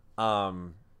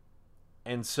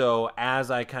 And so as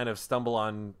I kind of stumble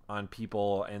on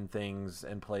people and things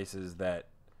and places that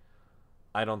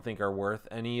I don't think are worth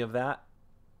any of that,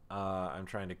 I'm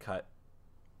trying to cut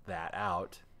that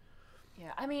out.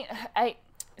 Yeah, I mean,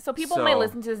 so people might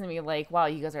listen to this and be like, "Wow,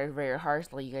 you guys are very harsh.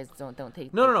 Like, you guys don't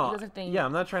take." No. Yeah,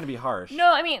 I'm not trying to be harsh.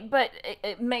 No, I mean, but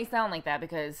it may sound like that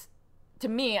because, to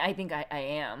me, I think I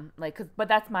am but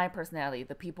that's my personality.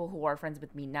 The people who are friends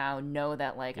with me now know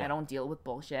that I don't deal with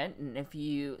bullshit, and if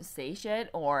you say shit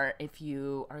or if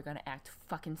you are gonna act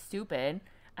fucking stupid,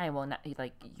 I will not.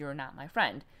 You're not my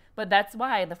friend. But that's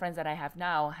why the friends that I have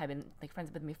now have been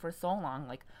friends with me for so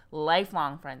long,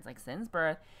 lifelong friends, since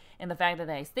birth. And the fact that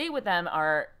I stay with them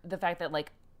are the fact that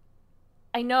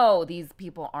I know these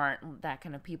people aren't that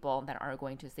kind of people that are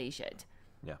going to say shit.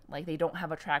 Yeah. They don't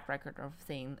have a track record of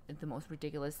saying the most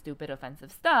ridiculous, stupid,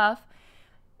 offensive stuff.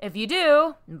 If you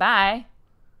do, bye.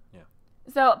 Yeah.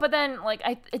 So, but then,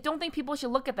 I don't think people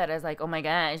should look at that as oh my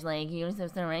gosh, you're so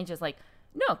outrageous.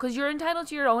 No, because you're entitled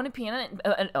to your own opinion.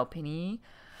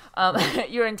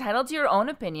 You're entitled to your own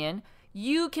opinion.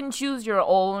 You can choose your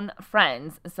own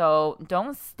friends. So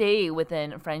don't stay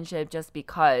within friendship just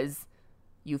because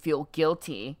you feel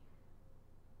guilty.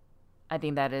 I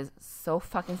think that is so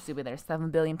fucking stupid. There's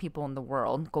 7 billion people in the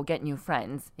world. Go get new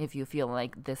friends if you feel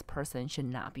like this person should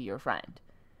not be your friend.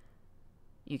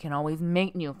 You can always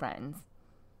make new friends.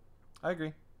 I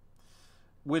agree.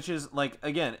 Which is,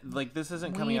 again, this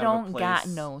isn't coming out of a place... We don't got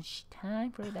no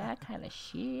time for that kind of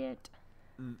shit.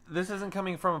 This isn't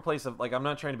coming from a place of, I'm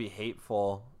not trying to be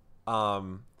hateful.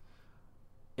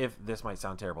 If this might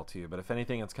sound terrible to you, but if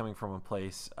anything, it's coming from a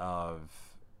place of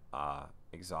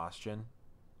exhaustion.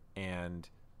 And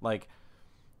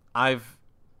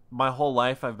my whole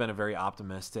life I've been a very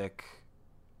optimistic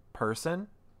person,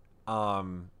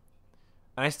 and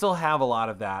I still have a lot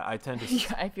of that. I tend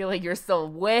to I feel like you're still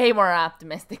way more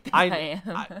optimistic than I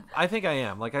am. I think I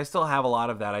am. I still have a lot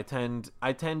of that. I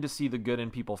tend to see the good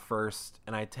in people first,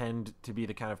 and I tend to be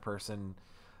the kind of person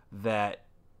that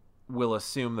will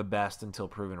assume the best until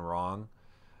proven wrong.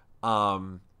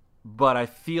 But I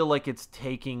feel like it's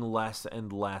taking less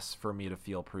and less for me to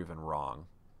feel proven wrong.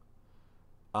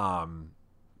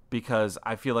 Because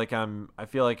I feel like in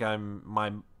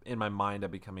my mind,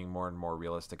 I'm becoming more and more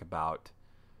realistic about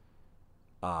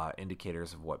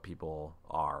indicators of what people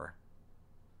are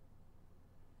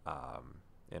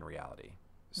in reality.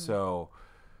 So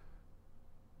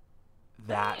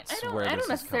that's where this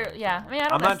is coming from. Yeah,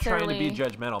 I'm not trying to be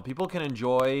judgmental. People can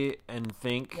enjoy and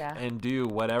think and do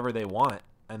whatever they want.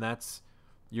 And that's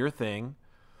your thing.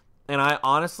 And I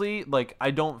honestly,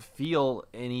 I don't feel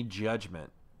any judgment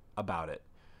about it.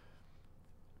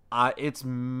 It's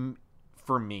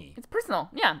for me. It's personal.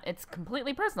 Yeah, it's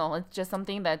completely personal. It's just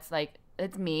something that's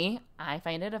it's me. I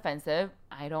find it offensive.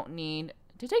 I don't need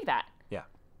to take that. Yeah.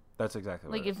 That's exactly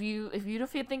what Like, it is.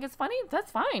 if you think it's funny,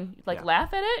 that's fine. Like, Yeah.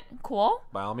 laugh at it. Cool.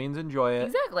 By all means, enjoy it.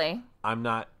 Exactly. I'm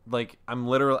not I'm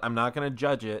not going to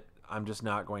judge it. I'm just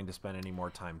not going to spend any more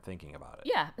time thinking about it.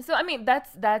 Yeah. So, I mean,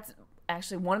 that's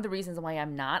actually one of the reasons why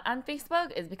I'm not on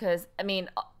Facebook is because, I mean,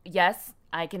 yes,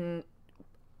 I can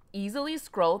easily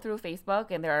scroll through Facebook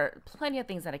and there are plenty of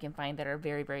things that I can find that are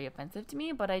very, very offensive to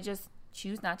me, but I just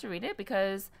choose not to read it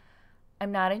because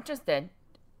I'm not interested.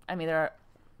 I mean, there are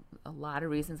a lot of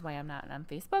reasons why I'm not on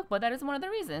Facebook, but that is one of the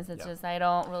reasons. It's just I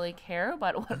don't really care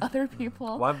about what other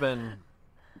people. Well,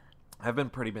 I've been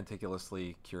pretty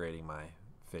meticulously curating my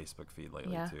Facebook feed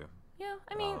lately too. Yeah,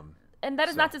 I mean, and that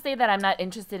is not to say that I'm not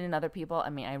interested in other people. I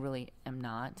mean, I really am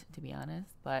not, to be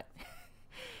honest. But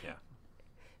yeah.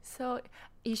 So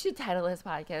you should title this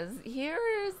podcast.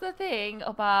 Here's the thing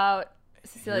about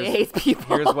Cecilia hates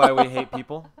people. Here's why we hate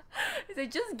people. So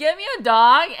just give me a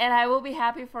dog and I will be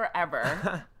happy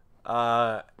forever.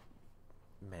 Man,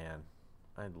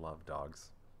 I love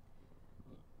dogs.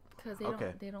 Because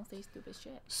they don't say stupid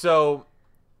shit So,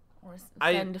 or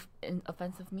send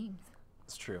offensive memes.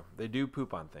 It's true. They do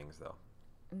poop on things, though.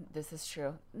 This is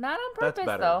true. Not on purpose,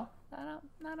 though.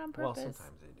 Not on purpose. Well,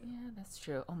 sometimes they do. Yeah, that's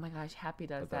true. Oh my gosh, Happy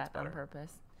does that on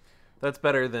purpose. That's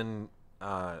better than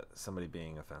somebody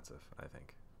being offensive, I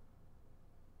think.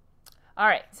 All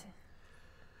right.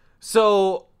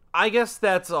 So I guess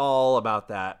that's all about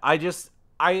that. I think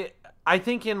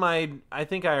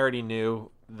I already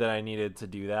knew that I needed to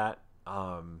do that.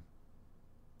 I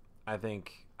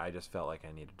think I just felt like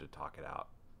I needed to talk it out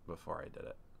before I did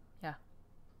it. Yeah.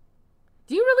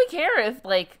 Do you really care if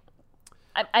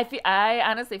I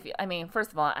honestly feel, I mean,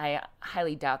 first of all, I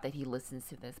highly doubt that he listens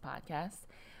to this podcast.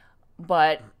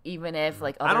 But even if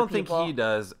other I don't people, think he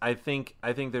does. I think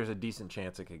there's a decent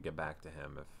chance it could get back to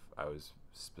him if I was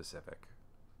specific.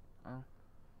 Oh.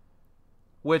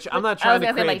 Which I'm not trying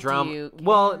to create drama.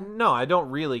 Well, no, I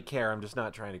don't really care. I'm just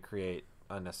not trying to create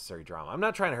unnecessary drama. I'm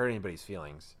not trying to hurt anybody's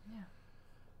feelings. Yeah.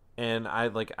 And I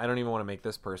don't even want to make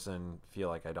this person feel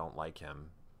like I don't like him.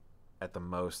 At the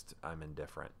most, I'm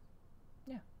indifferent.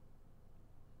 Yeah.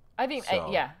 I think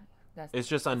it's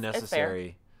just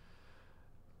unnecessary.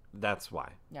 That's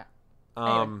why. Yeah.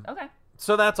 Anyway, okay.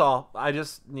 So that's all. I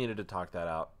just needed to talk that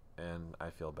out, and I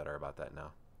feel better about that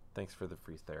now. Thanks for the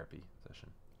free therapy session.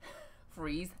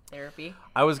 Freeze therapy.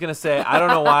 I was gonna say I don't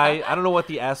know why. I don't know what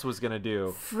the S was gonna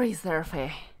do. Freeze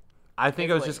therapy. I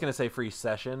think I was just gonna say free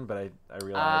session, but I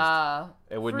realized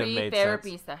it wouldn't have made sense.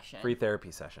 Free therapy session. Free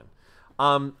therapy session.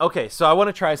 Okay, so I want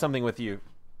to try something with you.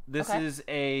 This is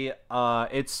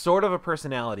it's sort of a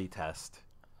personality test.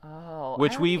 Oh.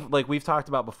 Which we've talked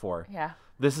about before. Yeah.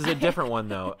 This is a different one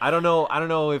though. I don't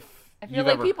know if I feel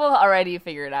like people already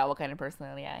figured out what kind of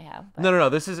personality I have. But... No.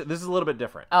 This is a little bit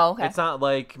different. Oh, okay. It's not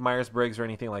like Myers-Briggs or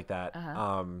anything like that.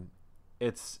 Uh-huh.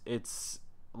 It's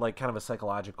like kind of a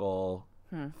psychological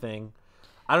thing.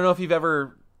 I don't know if you've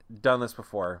ever done this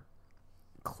before.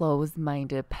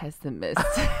 Closed-minded pessimist.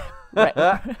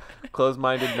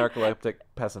 Closed-minded narcoleptic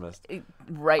pessimist.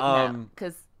 Right now,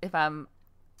 because if I'm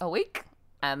awake,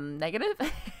 I'm negative,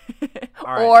 right.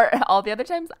 Or all the other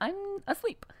times I'm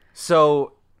asleep.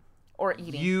 So, or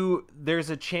eating. There's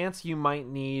a chance you might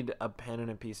need a pen and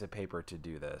a piece of paper to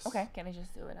do this. Okay, can I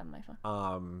just do it on my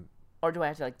phone? Or do I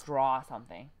have to draw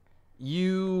something?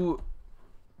 Okay,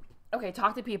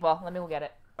 talk to people. Let me go get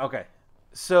it. Okay,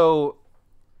 so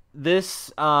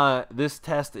this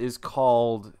test is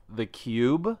called the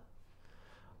Cube.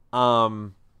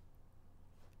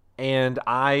 And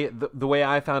the way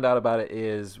I found out about it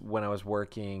is when I was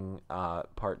working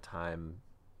part-time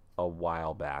a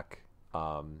while back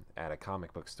at a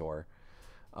comic book store.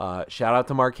 Shout out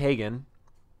to Mark Hagan.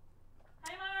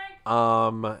 Hi,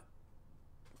 Mark.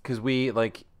 Because we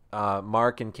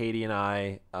Mark and Katie and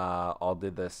I all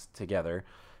did this together,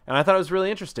 and I thought it was really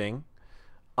interesting.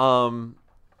 And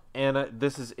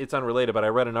it's unrelated, but I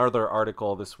read another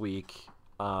article this week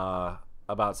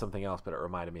about something else, but it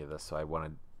reminded me of this, so I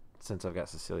wanted. Since I've got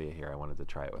Cecilia here, I wanted to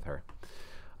try it with her.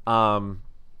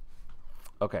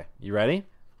 Okay, you ready?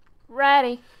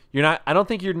 Ready. I don't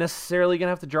think you're necessarily gonna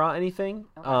have to draw anything.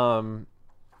 Okay.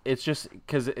 It's just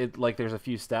because there's a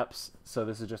few steps, so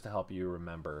this is just to help you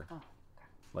remember,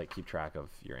 keep track of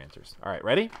your answers. All right,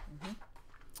 ready? Mm-hmm.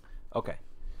 Okay.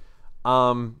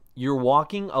 You're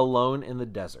walking alone in the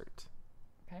desert.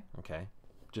 Okay. Okay.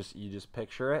 You just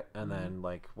picture it, and then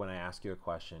when I ask you a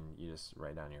question, you just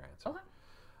write down your answer. Okay.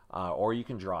 Or you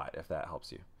can draw it if that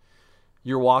helps you.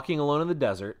 You're walking alone in the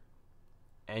desert,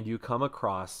 and you come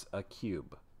across a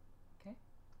cube. Okay.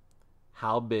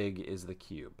 How big is the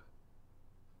cube?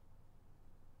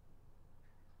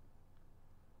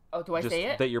 Oh, Oh, do I just say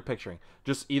it? that you're picturing.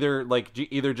 Just either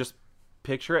just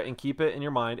picture it and keep it in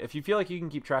your mind. If you feel like you can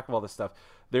keep track of all this stuff,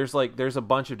 there's a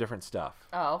bunch of different stuff.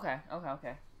 Oh, okay.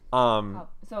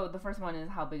 So the first one is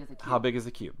how big is the cube? How big is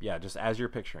the cube? Yeah, just as you're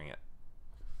picturing it.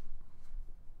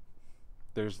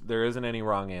 There isn't any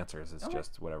wrong answers. It's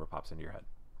just whatever pops into your head.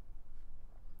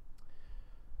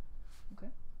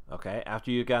 Okay. Okay.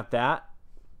 After you got that,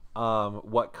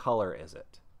 what color is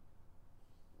it?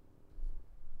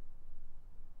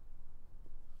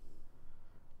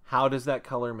 How does that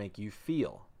color make you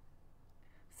feel?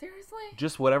 Seriously?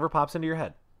 Just whatever pops into your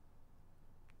head.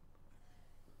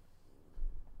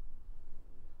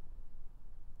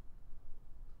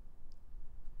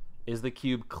 Is the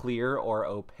cube clear or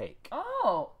opaque?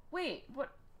 Oh, wait.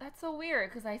 What? That's so weird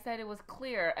because I said it was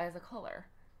clear as a color.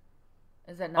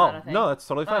 Is that not a thing? No, that's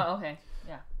totally fine. Oh, okay.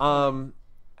 Yeah.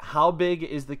 How big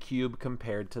is the cube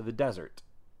compared to the desert?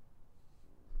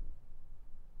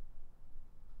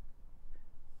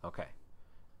 Okay.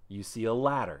 You see a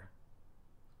ladder.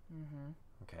 Mm-hmm.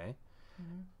 Okay.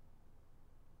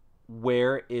 Mm-hmm.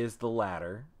 Where is the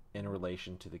ladder in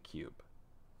relation to the cube?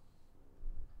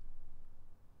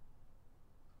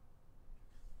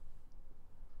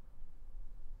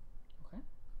 Okay.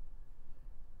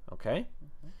 Okay.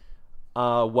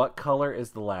 Mm-hmm. What color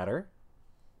is the ladder?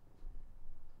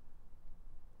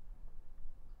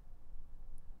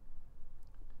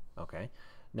 Okay.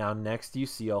 Now next you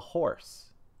see a horse.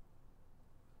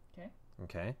 Okay.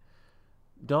 Okay.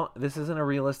 This isn't a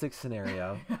realistic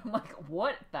scenario. I'm like,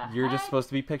 what the You're heck? just supposed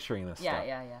to be picturing this stuff.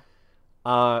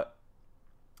 Yeah.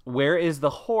 Where is the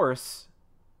horse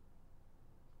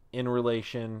in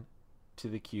relation to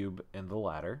the cube and the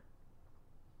ladder?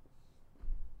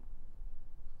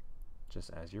 Just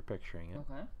as you're picturing it.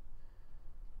 Okay.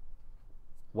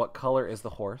 What color is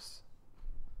the horse?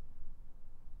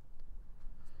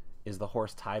 Is the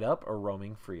horse tied up or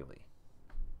roaming freely?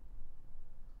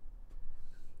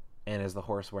 And is the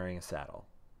horse wearing a saddle?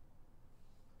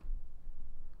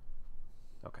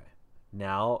 Okay.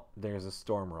 Now there's a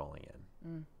storm rolling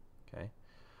in. Okay.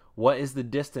 What is the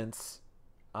distance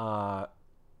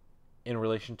in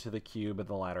relation to the cube and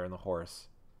the ladder and the horse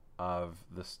of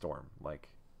the storm? Like,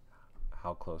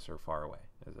 how close or far away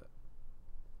is it?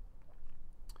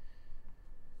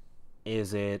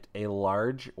 Is it a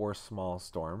large or small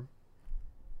storm?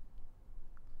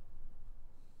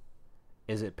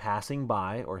 Is it passing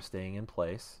by or staying in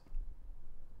place?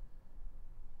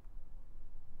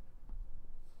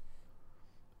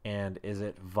 And is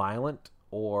it violent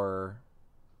or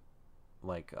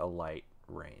like a light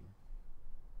rain?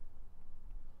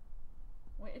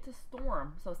 Wait, it's a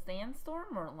storm. So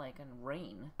sandstorm or like a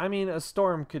rain? I mean, a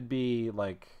storm could be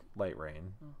like light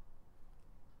rain. Oh.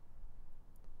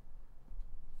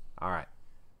 All right.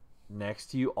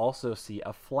 Next, you also see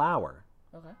a flower.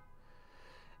 Okay.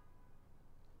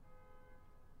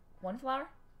 One flower?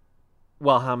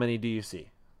 Well, how many do you see?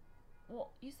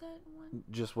 Well, you said one.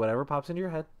 Just whatever pops into your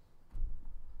head.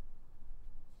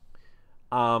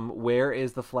 Where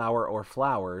is the flower or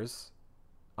flowers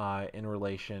in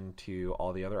relation to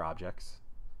all the other objects?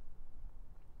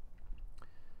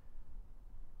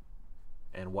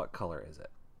 And what color is it?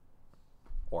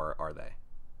 Or are they?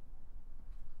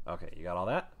 Okay, you got all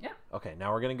that? Yeah. Okay,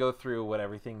 now we're going to go through what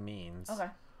everything means. Okay.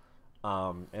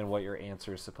 And what your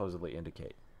answers supposedly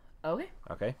indicate. Okay.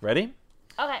 Okay, ready?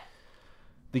 Okay.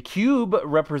 The cube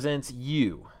represents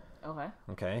you. Okay.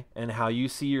 Okay, and how you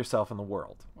see yourself in the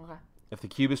world. Okay. If the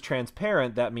cube is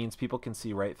transparent, that means people can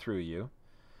see right through you.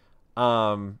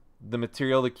 The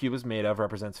material the cube is made of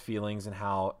represents feelings and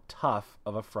how tough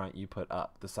of a front you put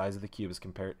up. The size of the cube is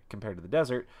compared to the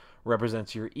desert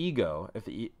represents your ego. If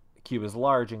the cube is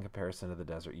large in comparison to the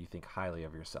desert, you think highly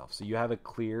of yourself. So you have a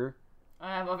clear...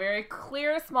 I have a very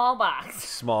clear small box.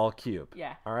 Small cube.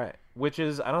 Yeah. All right. Which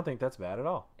is, I don't think that's bad at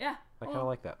all. Yeah. I kind of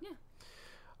like that. Yeah.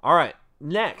 All right.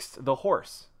 Next, the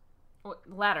horse.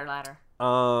 Ladder.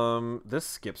 This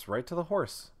skips right to the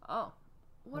horse. Oh.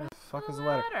 What the fuck is the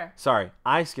ladder? Sorry,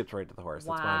 I skipped right to the horse.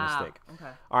 That's my mistake.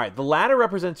 Okay. All right, the ladder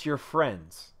represents your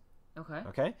friends. Okay.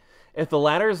 Okay? If the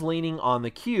ladder is leaning on the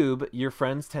cube, your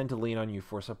friends tend to lean on you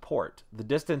for support. The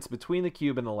distance between the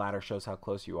cube and the ladder shows how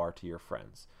close you are to your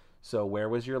friends. So where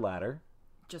was your ladder?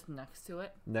 Just next to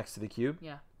it. Next to the cube?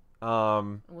 Yeah.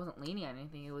 It wasn't leaning on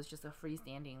anything. It was just a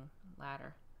freestanding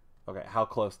ladder. Okay, how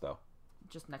close though?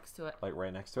 Just next to it. Like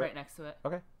right next to it? Right next to it.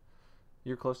 Okay.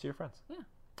 You're close to your friends. Yeah.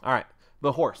 All right.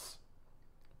 The horse.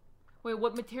 Wait,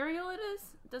 what material it is?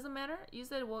 Doesn't matter? You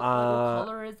said what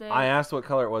color is it? I asked what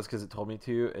color it was because it told me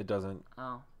to. It doesn't.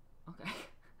 Oh. Okay.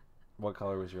 What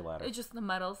color was your ladder? It's just the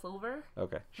metal silver.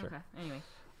 Okay, sure. Okay. Anyway.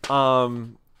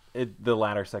 The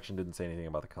latter section didn't say anything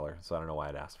about the color, so I don't know why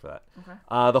I'd asked for that.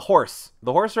 Okay. The horse.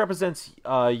 The horse represents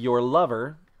your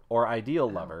lover or ideal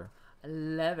lover.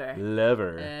 Lover.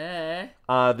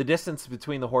 The distance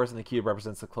between the horse and the cube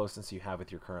represents the closeness you have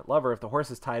with your current lover. If the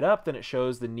horse is tied up, then it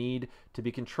shows the need to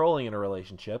be controlling in a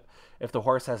relationship. If the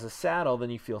horse has a saddle, then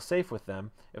you feel safe with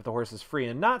them. If the horse is free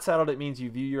and not saddled, it means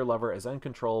you view your lover as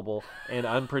uncontrollable and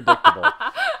unpredictable.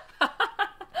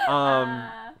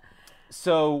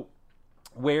 So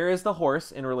where is the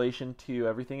horse in relation to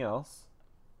everything else?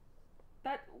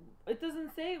 That it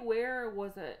doesn't say where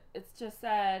was it. It's just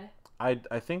said I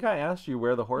think I asked you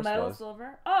where the horse metal was.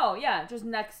 silver. Oh yeah, just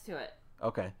next to it.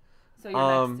 Okay. So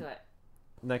you're next to it.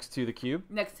 Next to the cube?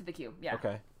 Next to the cube. Yeah.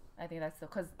 Okay. I think that's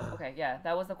because okay, yeah,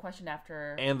 that was the question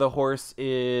after. And the horse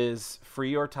is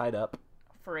free or tied up?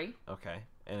 Free. Okay.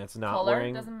 And it's not Color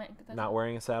wearing doesn't not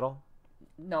wearing a saddle?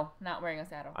 No, not wearing a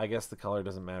saddle. I guess the color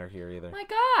doesn't matter here either. My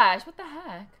gosh, what the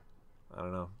heck? I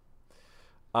don't know.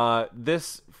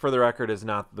 This, for the record, is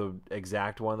not the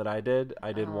exact one that I did.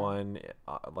 I did one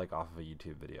like off of a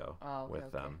YouTube video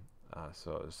with them,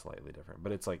 so it was slightly different.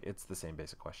 But it's the same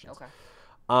basic questions. Okay.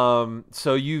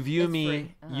 So you view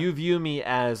you view me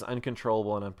as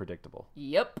uncontrollable and unpredictable.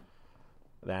 Yep.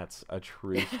 That's a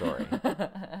true story.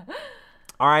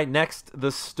 All right, next,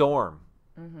 the storm.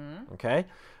 Mm-hmm. Okay,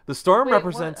 the storm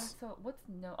represents. What's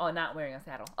no? Oh, not wearing a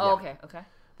saddle. Oh, yeah. Okay.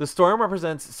 The storm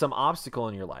represents some obstacle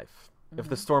in your life. If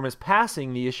the storm is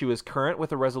passing, the issue is current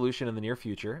with a resolution in the near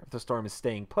future. If the storm is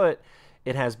staying put,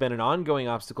 it has been an ongoing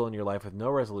obstacle in your life with no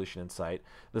resolution in sight.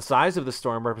 The size of the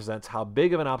storm represents how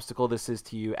big of an obstacle this is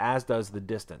to you, as does the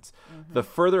distance. The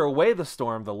further away the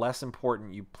storm, the less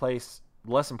importance you place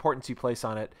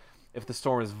on it. If the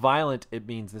storm is violent, it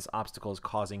means this obstacle is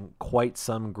causing quite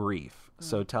some grief.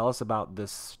 So tell us about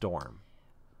this storm.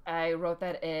 I wrote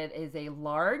that it is a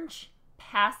large,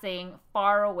 passing,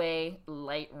 far away,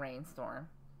 light rainstorm.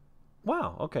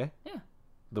 Wow, okay. Yeah.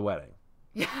 The wedding.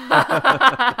 Yeah.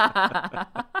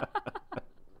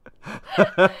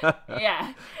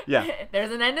 Yeah.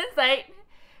 There's an end in sight.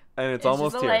 And it's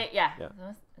almost here. Light. Yeah.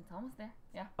 It's almost there.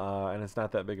 Yeah. And it's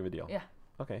not that big of a deal. Yeah.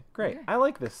 Okay, great. Okay. I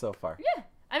like this so far. Yeah.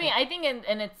 I mean, I think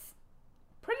and it's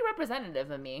pretty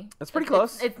representative of me. It's pretty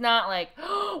close. It's not like,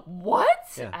 what?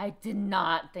 Yeah. I did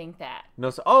not think that.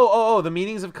 No. So, the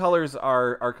meanings of colors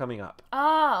are coming up.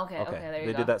 Oh, okay. Okay, there you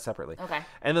go. They did that separately. Okay.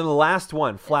 And then the last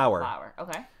one, flower. Flower.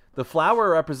 Okay. The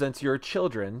flower represents your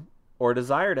children or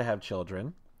desire to have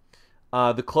children.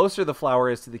 The closer the flower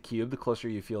is to the cube, the closer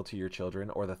you feel to your children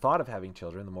or the thought of having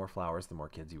children. The more flowers, the more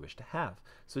kids you wish to have.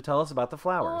 So tell us about the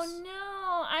flowers. Oh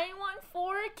no, I want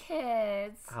 4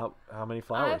 kids. How many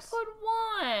flowers? I put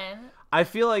 1. I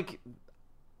feel like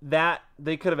that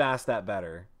they could have asked that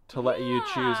better to let you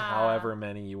choose however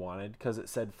many you wanted because it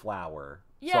said flower.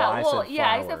 Yeah, so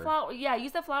I said flower. Yeah, you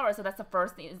said flower, so that's the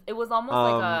first thing. It was almost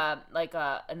like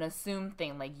an assumed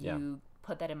thing, like you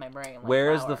put that in my brain. Like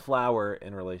where is the flower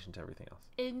in relation to everything else?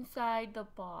 Inside the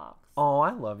box. Oh,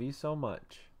 I love you so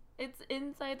much. It's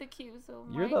inside the cube, so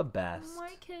you're the best.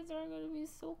 My kids are gonna be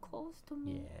so close to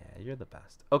me. Yeah, you're the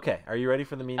best. Okay, are you ready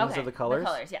for the meanings of the colors? The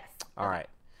colors, yes. All right.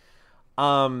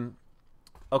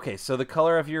 Okay, so the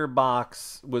color of your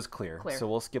box was clear. So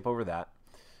we'll skip over that.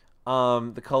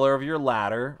 The color of your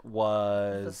ladder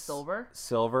was the silver.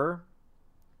 Silver.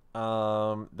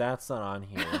 That's not on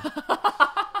here.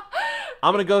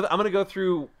 I'm gonna go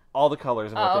through all the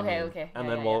colors and what they mean, okay. And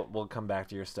then we'll come back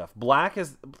to your stuff. Black,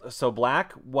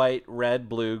 white, red,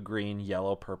 blue, green,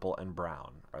 yellow, purple, and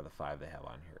brown are the 5 they have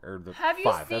on here. Or the have 5.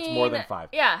 You seen, that's more than 5.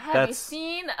 Yeah. Have you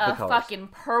seen a fucking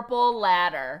purple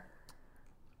ladder?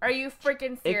 Are you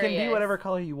freaking serious? It can be whatever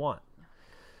color you want.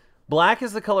 Black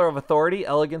is the color of authority,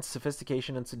 elegance,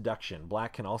 sophistication, and seduction.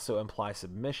 Black can also imply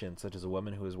submission, such as a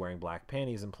woman who is wearing black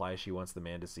panties implies she wants the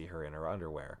man to see her in her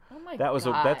underwear. Oh my God.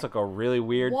 That took a really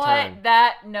weird turn.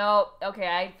 No. Okay,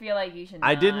 I feel like you should not.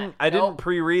 I didn't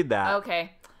pre-read that.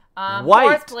 Okay. White.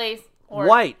 Horse, please.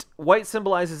 Horse. White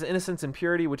symbolizes innocence and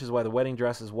purity, which is why the wedding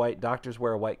dress is white. Doctors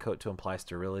wear a white coat to imply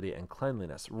sterility and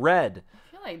cleanliness. Red.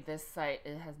 I feel like this site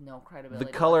has no credibility.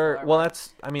 The color,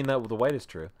 the white is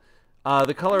true.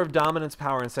 The color of dominance,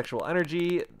 power, and sexual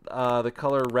energy. The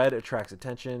color red attracts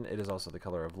attention. It is also the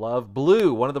color of love.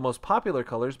 Blue, one of the most popular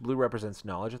colors. Blue represents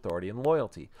knowledge, authority, and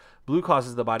loyalty. Blue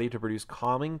causes the body to produce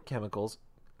calming chemicals.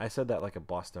 I said that like a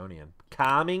Bostonian.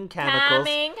 Calming chemicals.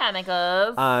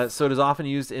 So it is often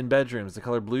used in bedrooms. The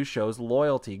color blue shows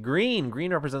loyalty. Green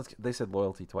represents, they said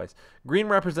loyalty twice. Green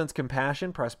represents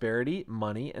compassion, prosperity,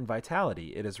 money, and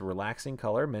vitality. It is a relaxing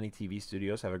color. Many TV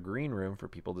studios have a green room for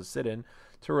people to sit in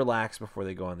to relax before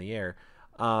they go on the air.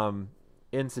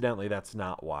 Incidentally, that's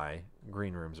not why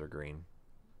green rooms are green.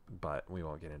 but we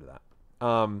won't get into that.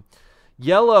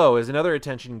 Yellow is another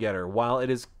attention getter. While it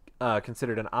is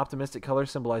considered an optimistic color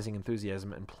symbolizing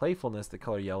enthusiasm and playfulness, the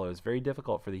color yellow is very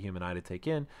difficult for the human eye to take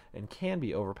in and can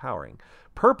be overpowering.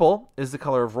 Purple is the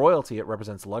color of royalty. It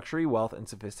represents luxury, wealth, and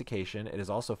sophistication. It is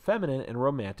also feminine and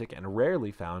romantic and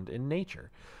rarely found in nature.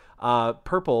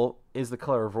 Purple is the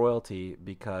color of royalty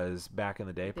because back in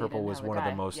the day, purple was one of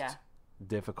the most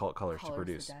difficult colors to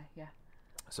produce.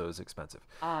 So it was expensive.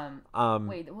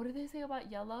 Wait, what did they say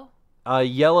about yellow?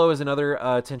 Yellow is another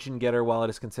attention getter. While it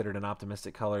is considered an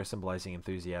optimistic color symbolizing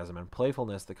enthusiasm and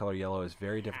playfulness, the color yellow is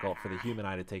very difficult for the human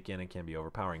eye to take in and can be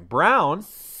overpowering. Brown.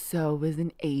 So is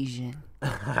an Asian.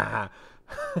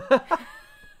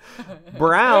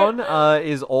 Brown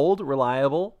is old,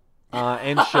 reliable,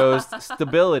 and shows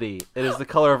stability. It is the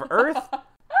color of earth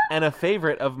and a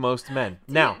favorite of most men.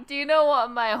 Do you know what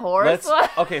my horse was?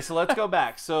 Okay, so let's go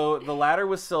back. So the ladder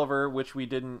was silver, which we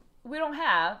didn't. We don't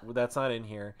have. That's not in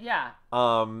here. Yeah.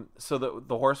 So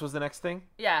the horse was the next thing?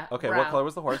 Yeah. Okay, brown. What color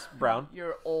was the horse? Brown.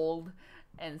 You're old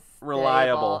and stable.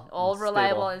 Reliable. Old,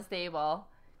 reliable, and stable.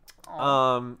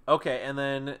 Okay, and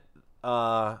then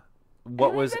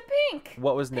what was pink?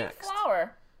 What was pink next?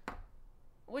 Flower.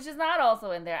 Which is not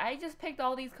also in there. I just picked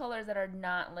all these colors that are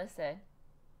not listed.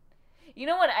 You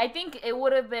know what? I think it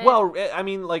would have been. Well, I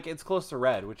mean, like it's close to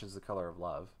red, which is the color of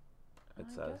love. It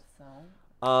says. Guess so.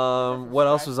 What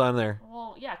else was on there?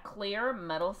 Well, yeah, clear,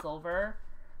 metal, silver,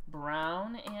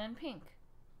 brown, and pink.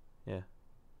 Yeah.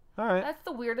 All right. That's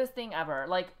the weirdest thing ever.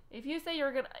 Like, if you say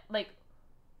you're gonna, like,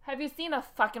 have you seen a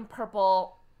fucking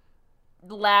purple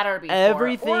ladder before?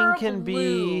 Everything can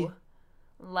be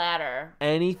ladder.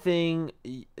 Anything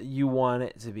you want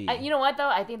it to be. You know what though?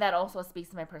 I think that also speaks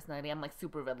to my personality. I'm like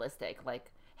super realistic.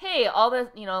 Like, hey, all the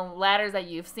ladders that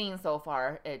you've seen so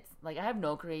far, it's like I have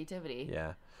no creativity.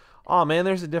 Yeah. Oh man,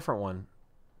 there's a different one.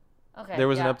 Okay. There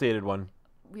was an updated one.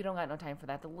 We don't got no time for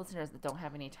that. The listeners that don't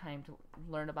have any time to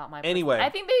learn about my Anyway.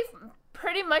 I think they've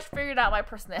pretty much figured out my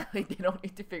personality. They don't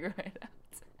need to figure it out.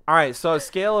 All right, so a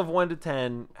scale of 1 to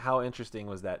 10, how interesting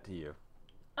was that to you?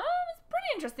 It's pretty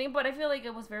interesting, but I feel like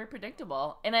it was very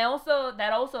predictable. And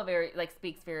that also very like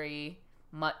speaks very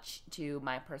much to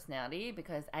my personality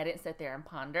because I didn't sit there and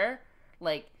ponder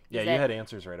like you had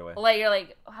answers right away. Like, you're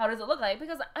like, how does it look like?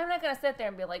 Because I'm not going to sit there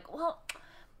and be like, well,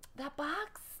 that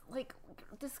box, like,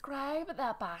 describe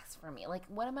that box for me. Like,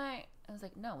 what am I? I was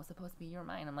like, no, it's supposed to be your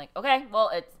mind. I'm like, okay, well,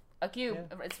 it's a cube.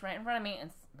 Yeah. It's right in front of me.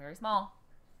 It's very small.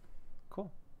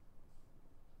 Cool.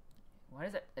 What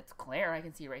is it? It's clear. I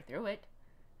can see right through it.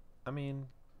 I mean,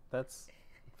 that's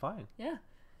fine. Yeah.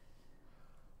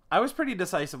 I was pretty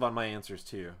decisive on my answers,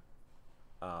 too.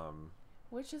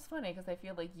 Which is funny because I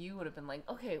feel like you would have been like,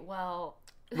 okay, well.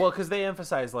 Well, because they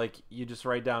emphasize like you just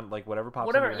write down like whatever pops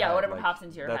into your head. Whatever like, pops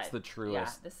into your head. That's the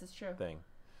truest. Yeah, this is true. Thing.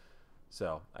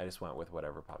 So I just went with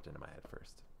whatever popped into my head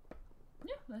first.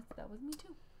 Yeah, that was me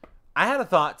too. I had a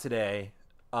thought today.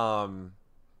 I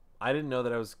didn't know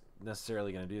that I was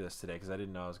necessarily going to do this today because I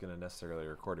didn't know I was going to necessarily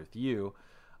record with you.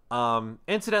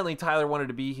 Incidentally, Tyler wanted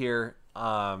to be here,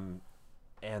 and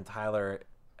Tyler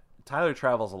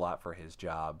travels a lot for his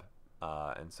job.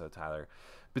 And so Tyler,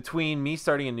 between me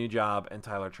starting a new job and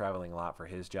Tyler traveling a lot for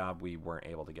his job, we weren't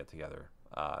able to get together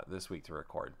this week to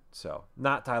record. So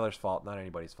not Tyler's fault, not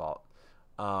anybody's fault.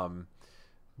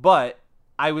 But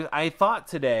I thought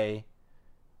today,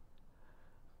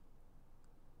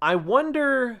 I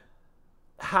wonder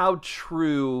how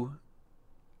true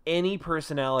any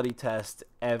personality test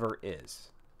ever is.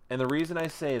 And the reason I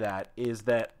say that is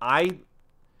that I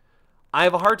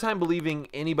have a hard time believing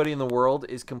anybody in the world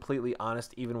is completely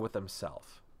honest even with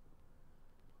themselves.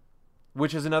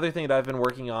 Which is another thing that I've been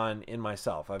working on in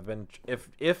myself. I've been,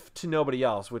 if to nobody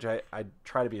else, which I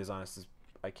try to be as honest as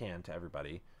I can to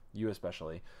everybody, you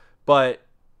especially. But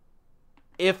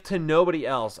if to nobody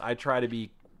else, I try to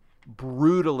be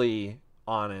brutally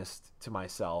honest to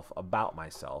myself about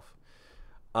myself.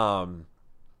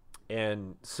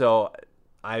 And so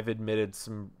I've admitted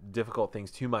some difficult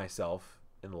things to myself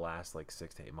in the last like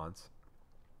 6 to 8 months,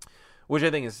 which I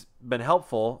think has been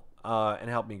helpful and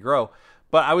helped me grow.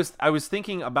 But I was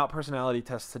thinking about personality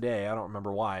tests today. I don't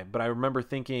remember why, but I remember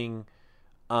thinking,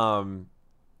 I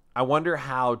wonder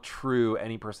how true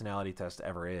any personality test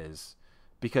ever is,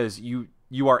 because you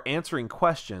are answering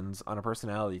questions on a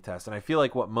personality test, and I feel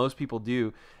like what most people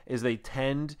do is they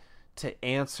tend to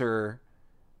answer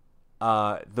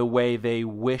the way they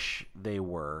wish they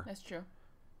were. That's true.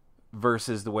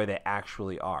 Versus the way they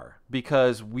actually are,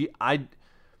 because I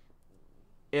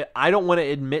don't want to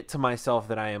admit to myself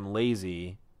that I am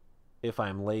lazy. If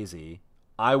I'm lazy,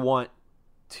 I want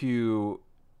to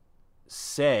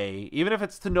say, even if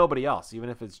it's to nobody else, even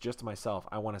if it's just to myself,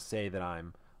 I want to say that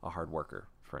I'm a hard worker,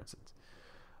 for instance.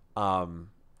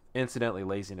 Incidentally,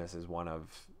 laziness is one of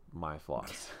my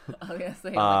flaws. I was gonna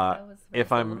say,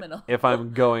 if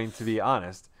I'm going to be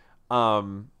honest,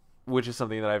 which is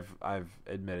something that I've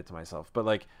admitted to myself. But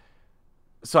like,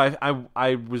 so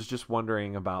I was just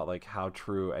wondering about like how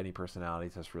true any personality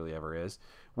test really ever is,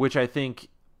 which I think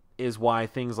is why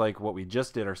things like what we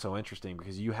just did are so interesting,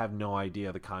 because you have no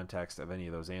idea the context of any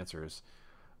of those answers,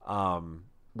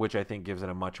 which I think gives it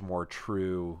a much more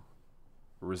true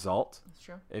result. That's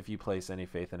true. If you place any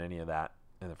faith in any of that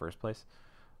in the first place.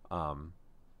 So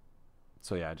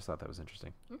yeah, I just thought that was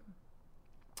interesting.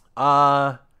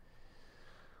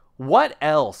 What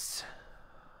else?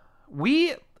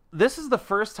 This is the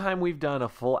first time we've done a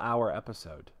full hour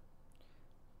episode.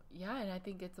 Yeah, and I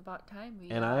think it's about time.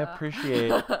 And I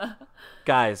appreciate...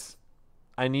 Guys,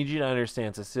 I need you to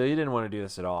understand, Cecilia didn't want to do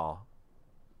this at all.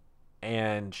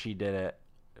 And she did it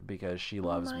because she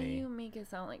loves me. You make it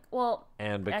sound like... Well,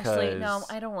 and because... Actually, no,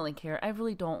 I don't really care. I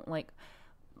really don't like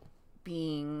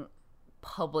being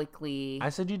publicly... I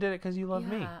said you did it because you love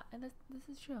me. Yeah, and this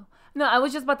is true. No, I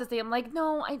was just about to say, I'm like,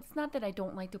 no, it's not that I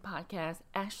don't like to podcast.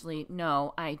 Actually,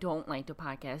 no, I don't like to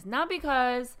podcast. Not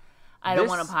because... I don't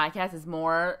want to podcast. It's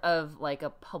more of like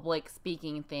a public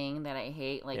speaking thing that I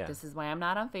hate. Like, This is why I'm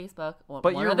not on Facebook. Well,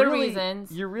 but one of the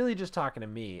reasons. You're really just talking to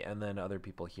me, and then other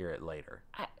people hear it later.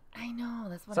 I know.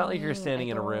 That's what it's not like you're standing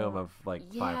in a room of like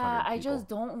 500 people. Yeah, I just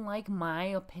don't like my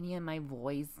opinion, my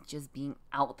voice just being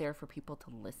out there for people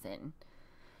to listen.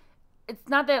 It's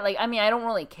not that, like, I mean, I don't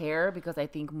really care because I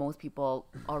think most people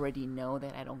already know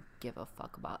that I don't give a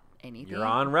fuck about anything. You're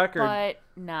on record. But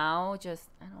now,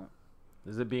 I don't.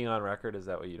 Is it being on record? Is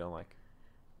that what you don't like?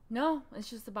 No, it's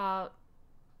just about,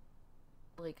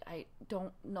 like, I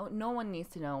don't know. No one needs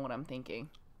to know what I'm thinking.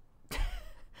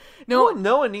 No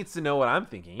one needs to know what I'm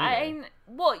thinking either.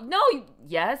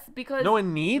 Yes, because no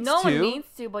one needs to. No one needs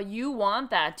to, but you want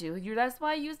that to. That's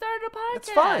why you started a podcast. It's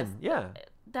fun, yeah.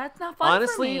 That's not fun.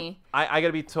 Honestly, for me. I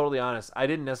gotta be totally honest. I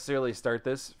didn't necessarily start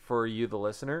this for you, the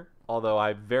listener. Although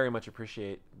I very much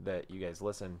appreciate that you guys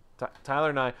listen. Tyler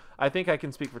and I think I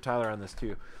can speak for Tyler on this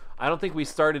too. I don't think we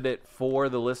started it for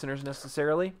the listeners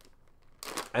necessarily.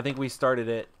 I think we started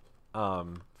it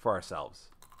for ourselves.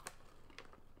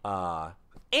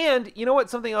 And you know what?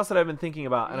 Something else that I've been thinking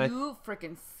about. And you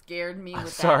freaking scared me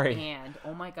with that hand.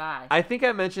 Oh my god. I think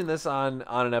I mentioned this on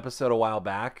an episode a while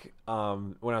back when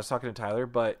I was talking to Tyler.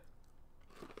 But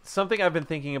something I've been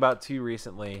thinking about too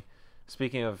recently,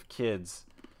 speaking of kids...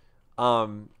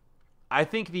 I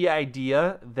think the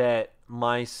idea that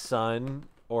my son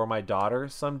or my daughter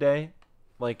someday,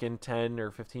 like in 10 or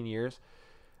 15 years,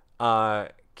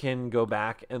 can go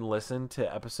back and listen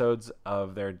to episodes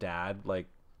of their dad, like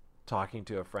talking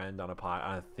to a friend on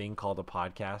a thing called a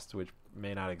podcast, which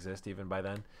may not exist even by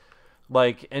then.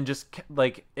 Like, and just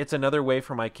like, it's another way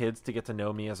for my kids to get to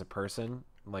know me as a person,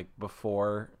 like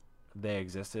before they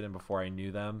existed and before I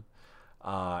knew them.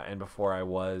 And before I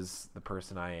was the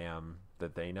person I am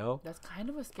that they know. That's kind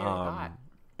of a scary thought.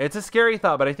 It's a scary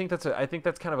thought, but I think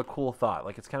that's kind of a cool thought.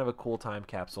 Like, it's kind of a cool time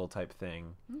capsule type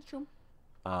thing. That's true.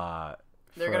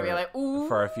 They're gonna be like, ooh,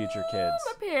 for our future kids.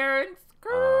 My parents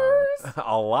curse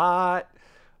a lot.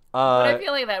 But I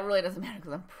feel like that really doesn't matter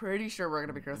because I'm pretty sure we're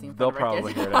gonna be cursing. They'll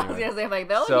probably hear it anyway. Like,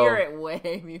 they'll hear it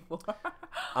way before.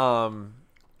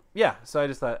 Yeah. So I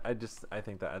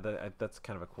think that's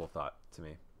kind of a cool thought to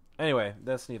me. Anyway,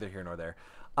 that's neither here nor there.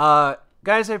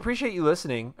 Guys, I appreciate you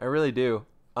listening. I really do.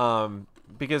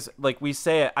 Because like we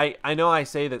say it, I know I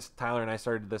say that Tyler and I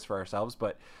started this for ourselves,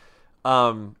 but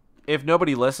if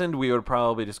nobody listened, we would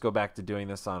probably just go back to doing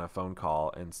this on a phone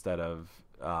call instead of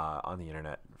on the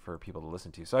internet for people to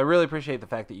listen to. So I really appreciate the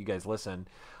fact that you guys listen.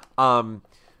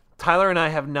 Tyler and I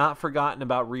have not forgotten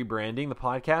about rebranding the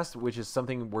podcast, which is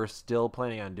something we're still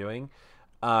planning on doing.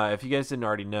 If you guys didn't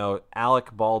already know,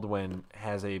 Alec Baldwin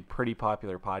has a pretty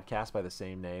popular podcast by the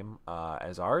same name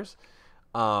as ours.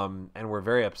 And we're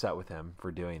very upset with him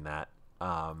for doing that.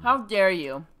 How dare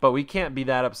you? But we can't be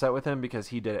that upset with him because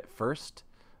he did it first.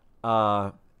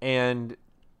 And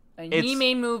he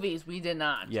made movies. We did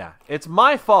not. Yeah. It's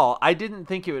my fault. I didn't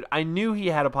think it would. I knew he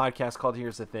had a podcast called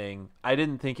Here's the Thing. I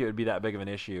didn't think it would be that big of an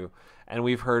issue. And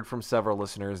we've heard from several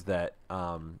listeners that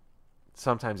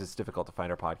sometimes it's difficult to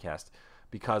find our podcast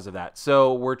because of that.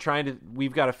 So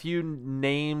we've got a few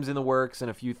names in the works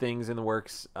and a few things in the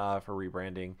works for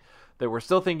rebranding that we're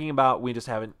still thinking about. We just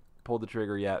haven't pulled the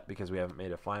trigger yet because we haven't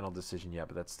made a final decision yet,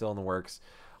 but that's still in the works.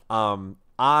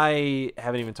 I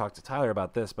haven't even talked to Tyler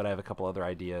about this, but I have a couple other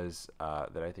ideas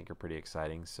that I think are pretty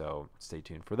exciting, so stay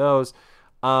tuned for those.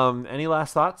 Any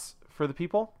last thoughts for the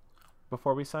people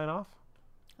before we sign off?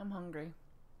 I'm hungry.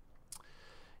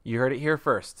 You heard it here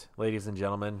first, ladies and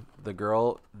gentlemen. The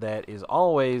girl that is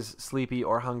always sleepy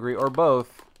or hungry or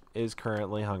both is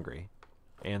currently hungry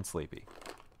and sleepy.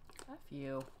 F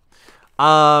you.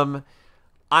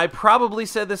 I probably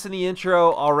said this in the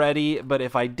intro already, but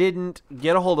if I didn't,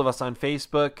 get a hold of us on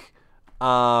Facebook,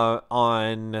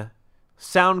 on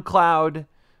SoundCloud.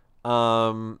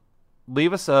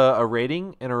 Leave us a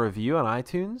rating and a review on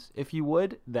iTunes if you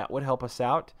would. That would help us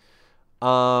out.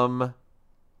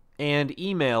 And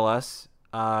email us.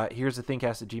 Here's the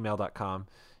thingcast@gmail.com.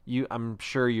 I'm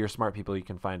sure you're smart people. You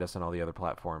can find us on all the other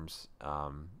platforms.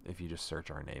 If you just search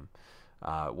our name,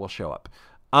 we'll show up.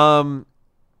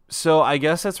 So I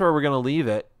guess that's where we're going to leave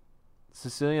it.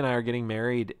 Cecilia and I are getting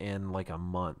married in like a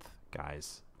month,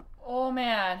 guys. Oh,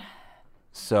 man.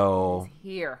 So It's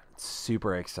here.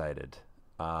 super excited.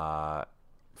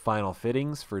 Final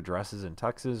fittings for dresses and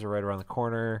tuxes are right around the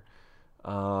corner.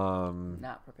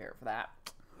 Not prepared for that.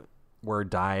 We're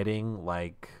dieting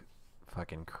like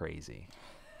fucking crazy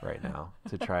right now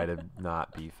to try to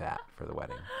not be fat for the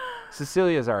wedding.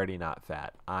 Cecilia's already not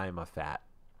fat. I'm a fat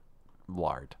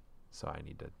lard, so I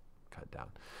need to cut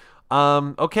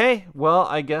down. Okay, well,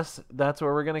 I guess that's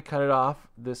where we're going to cut it off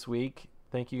this week.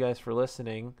 Thank you guys for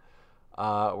listening.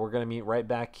 We're going to meet right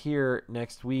back here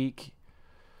next week.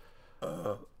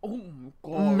 Oh, my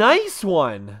God. Nice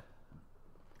one.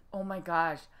 Oh, my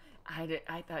gosh.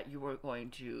 I thought you were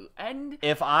going to end.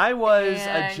 If I was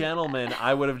a gentleman,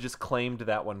 I would have just claimed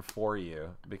that one for you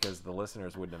because the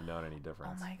listeners wouldn't have known any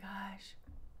difference. Oh, my gosh.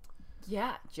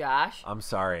 Yeah, Josh. I'm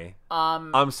sorry.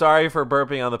 I'm sorry for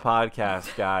burping on the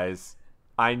podcast, guys.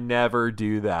 I never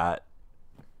do that,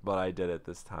 but I did it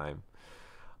this time.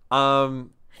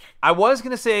 I was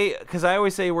going to say, because I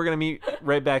always say we're going to meet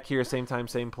right back here, same time,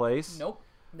 same place. Nope,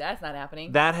 that's not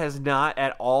happening. That has not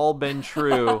at all been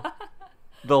true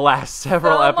the last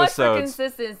several episodes. So much for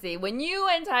consistency. When you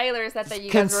and Tyler said that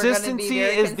you guys were going to be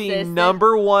very consistent is the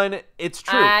number one. It's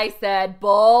true. I said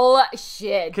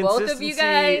bullshit. Both of you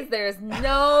guys, there's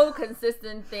no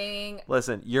consistent thing.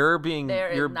 Listen, you're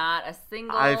not a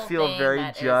single I feel thing very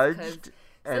that judged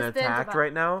and consistent attacked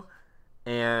right now,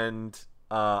 and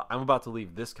I'm about to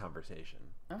leave this conversation.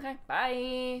 Okay,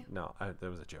 bye. No, that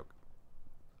was a joke.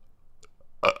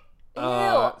 Ew,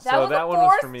 that was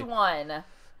the forced one.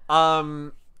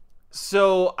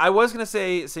 So I was gonna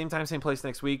say same time, same place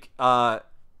next week.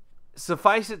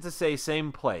 Suffice it to say,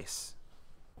 same place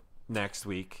next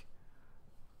week.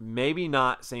 Maybe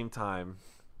not same time,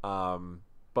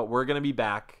 but we're gonna be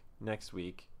back next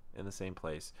week in the same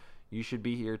place. You should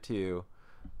be here too.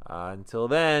 Until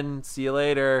then, see you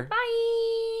later. Bye.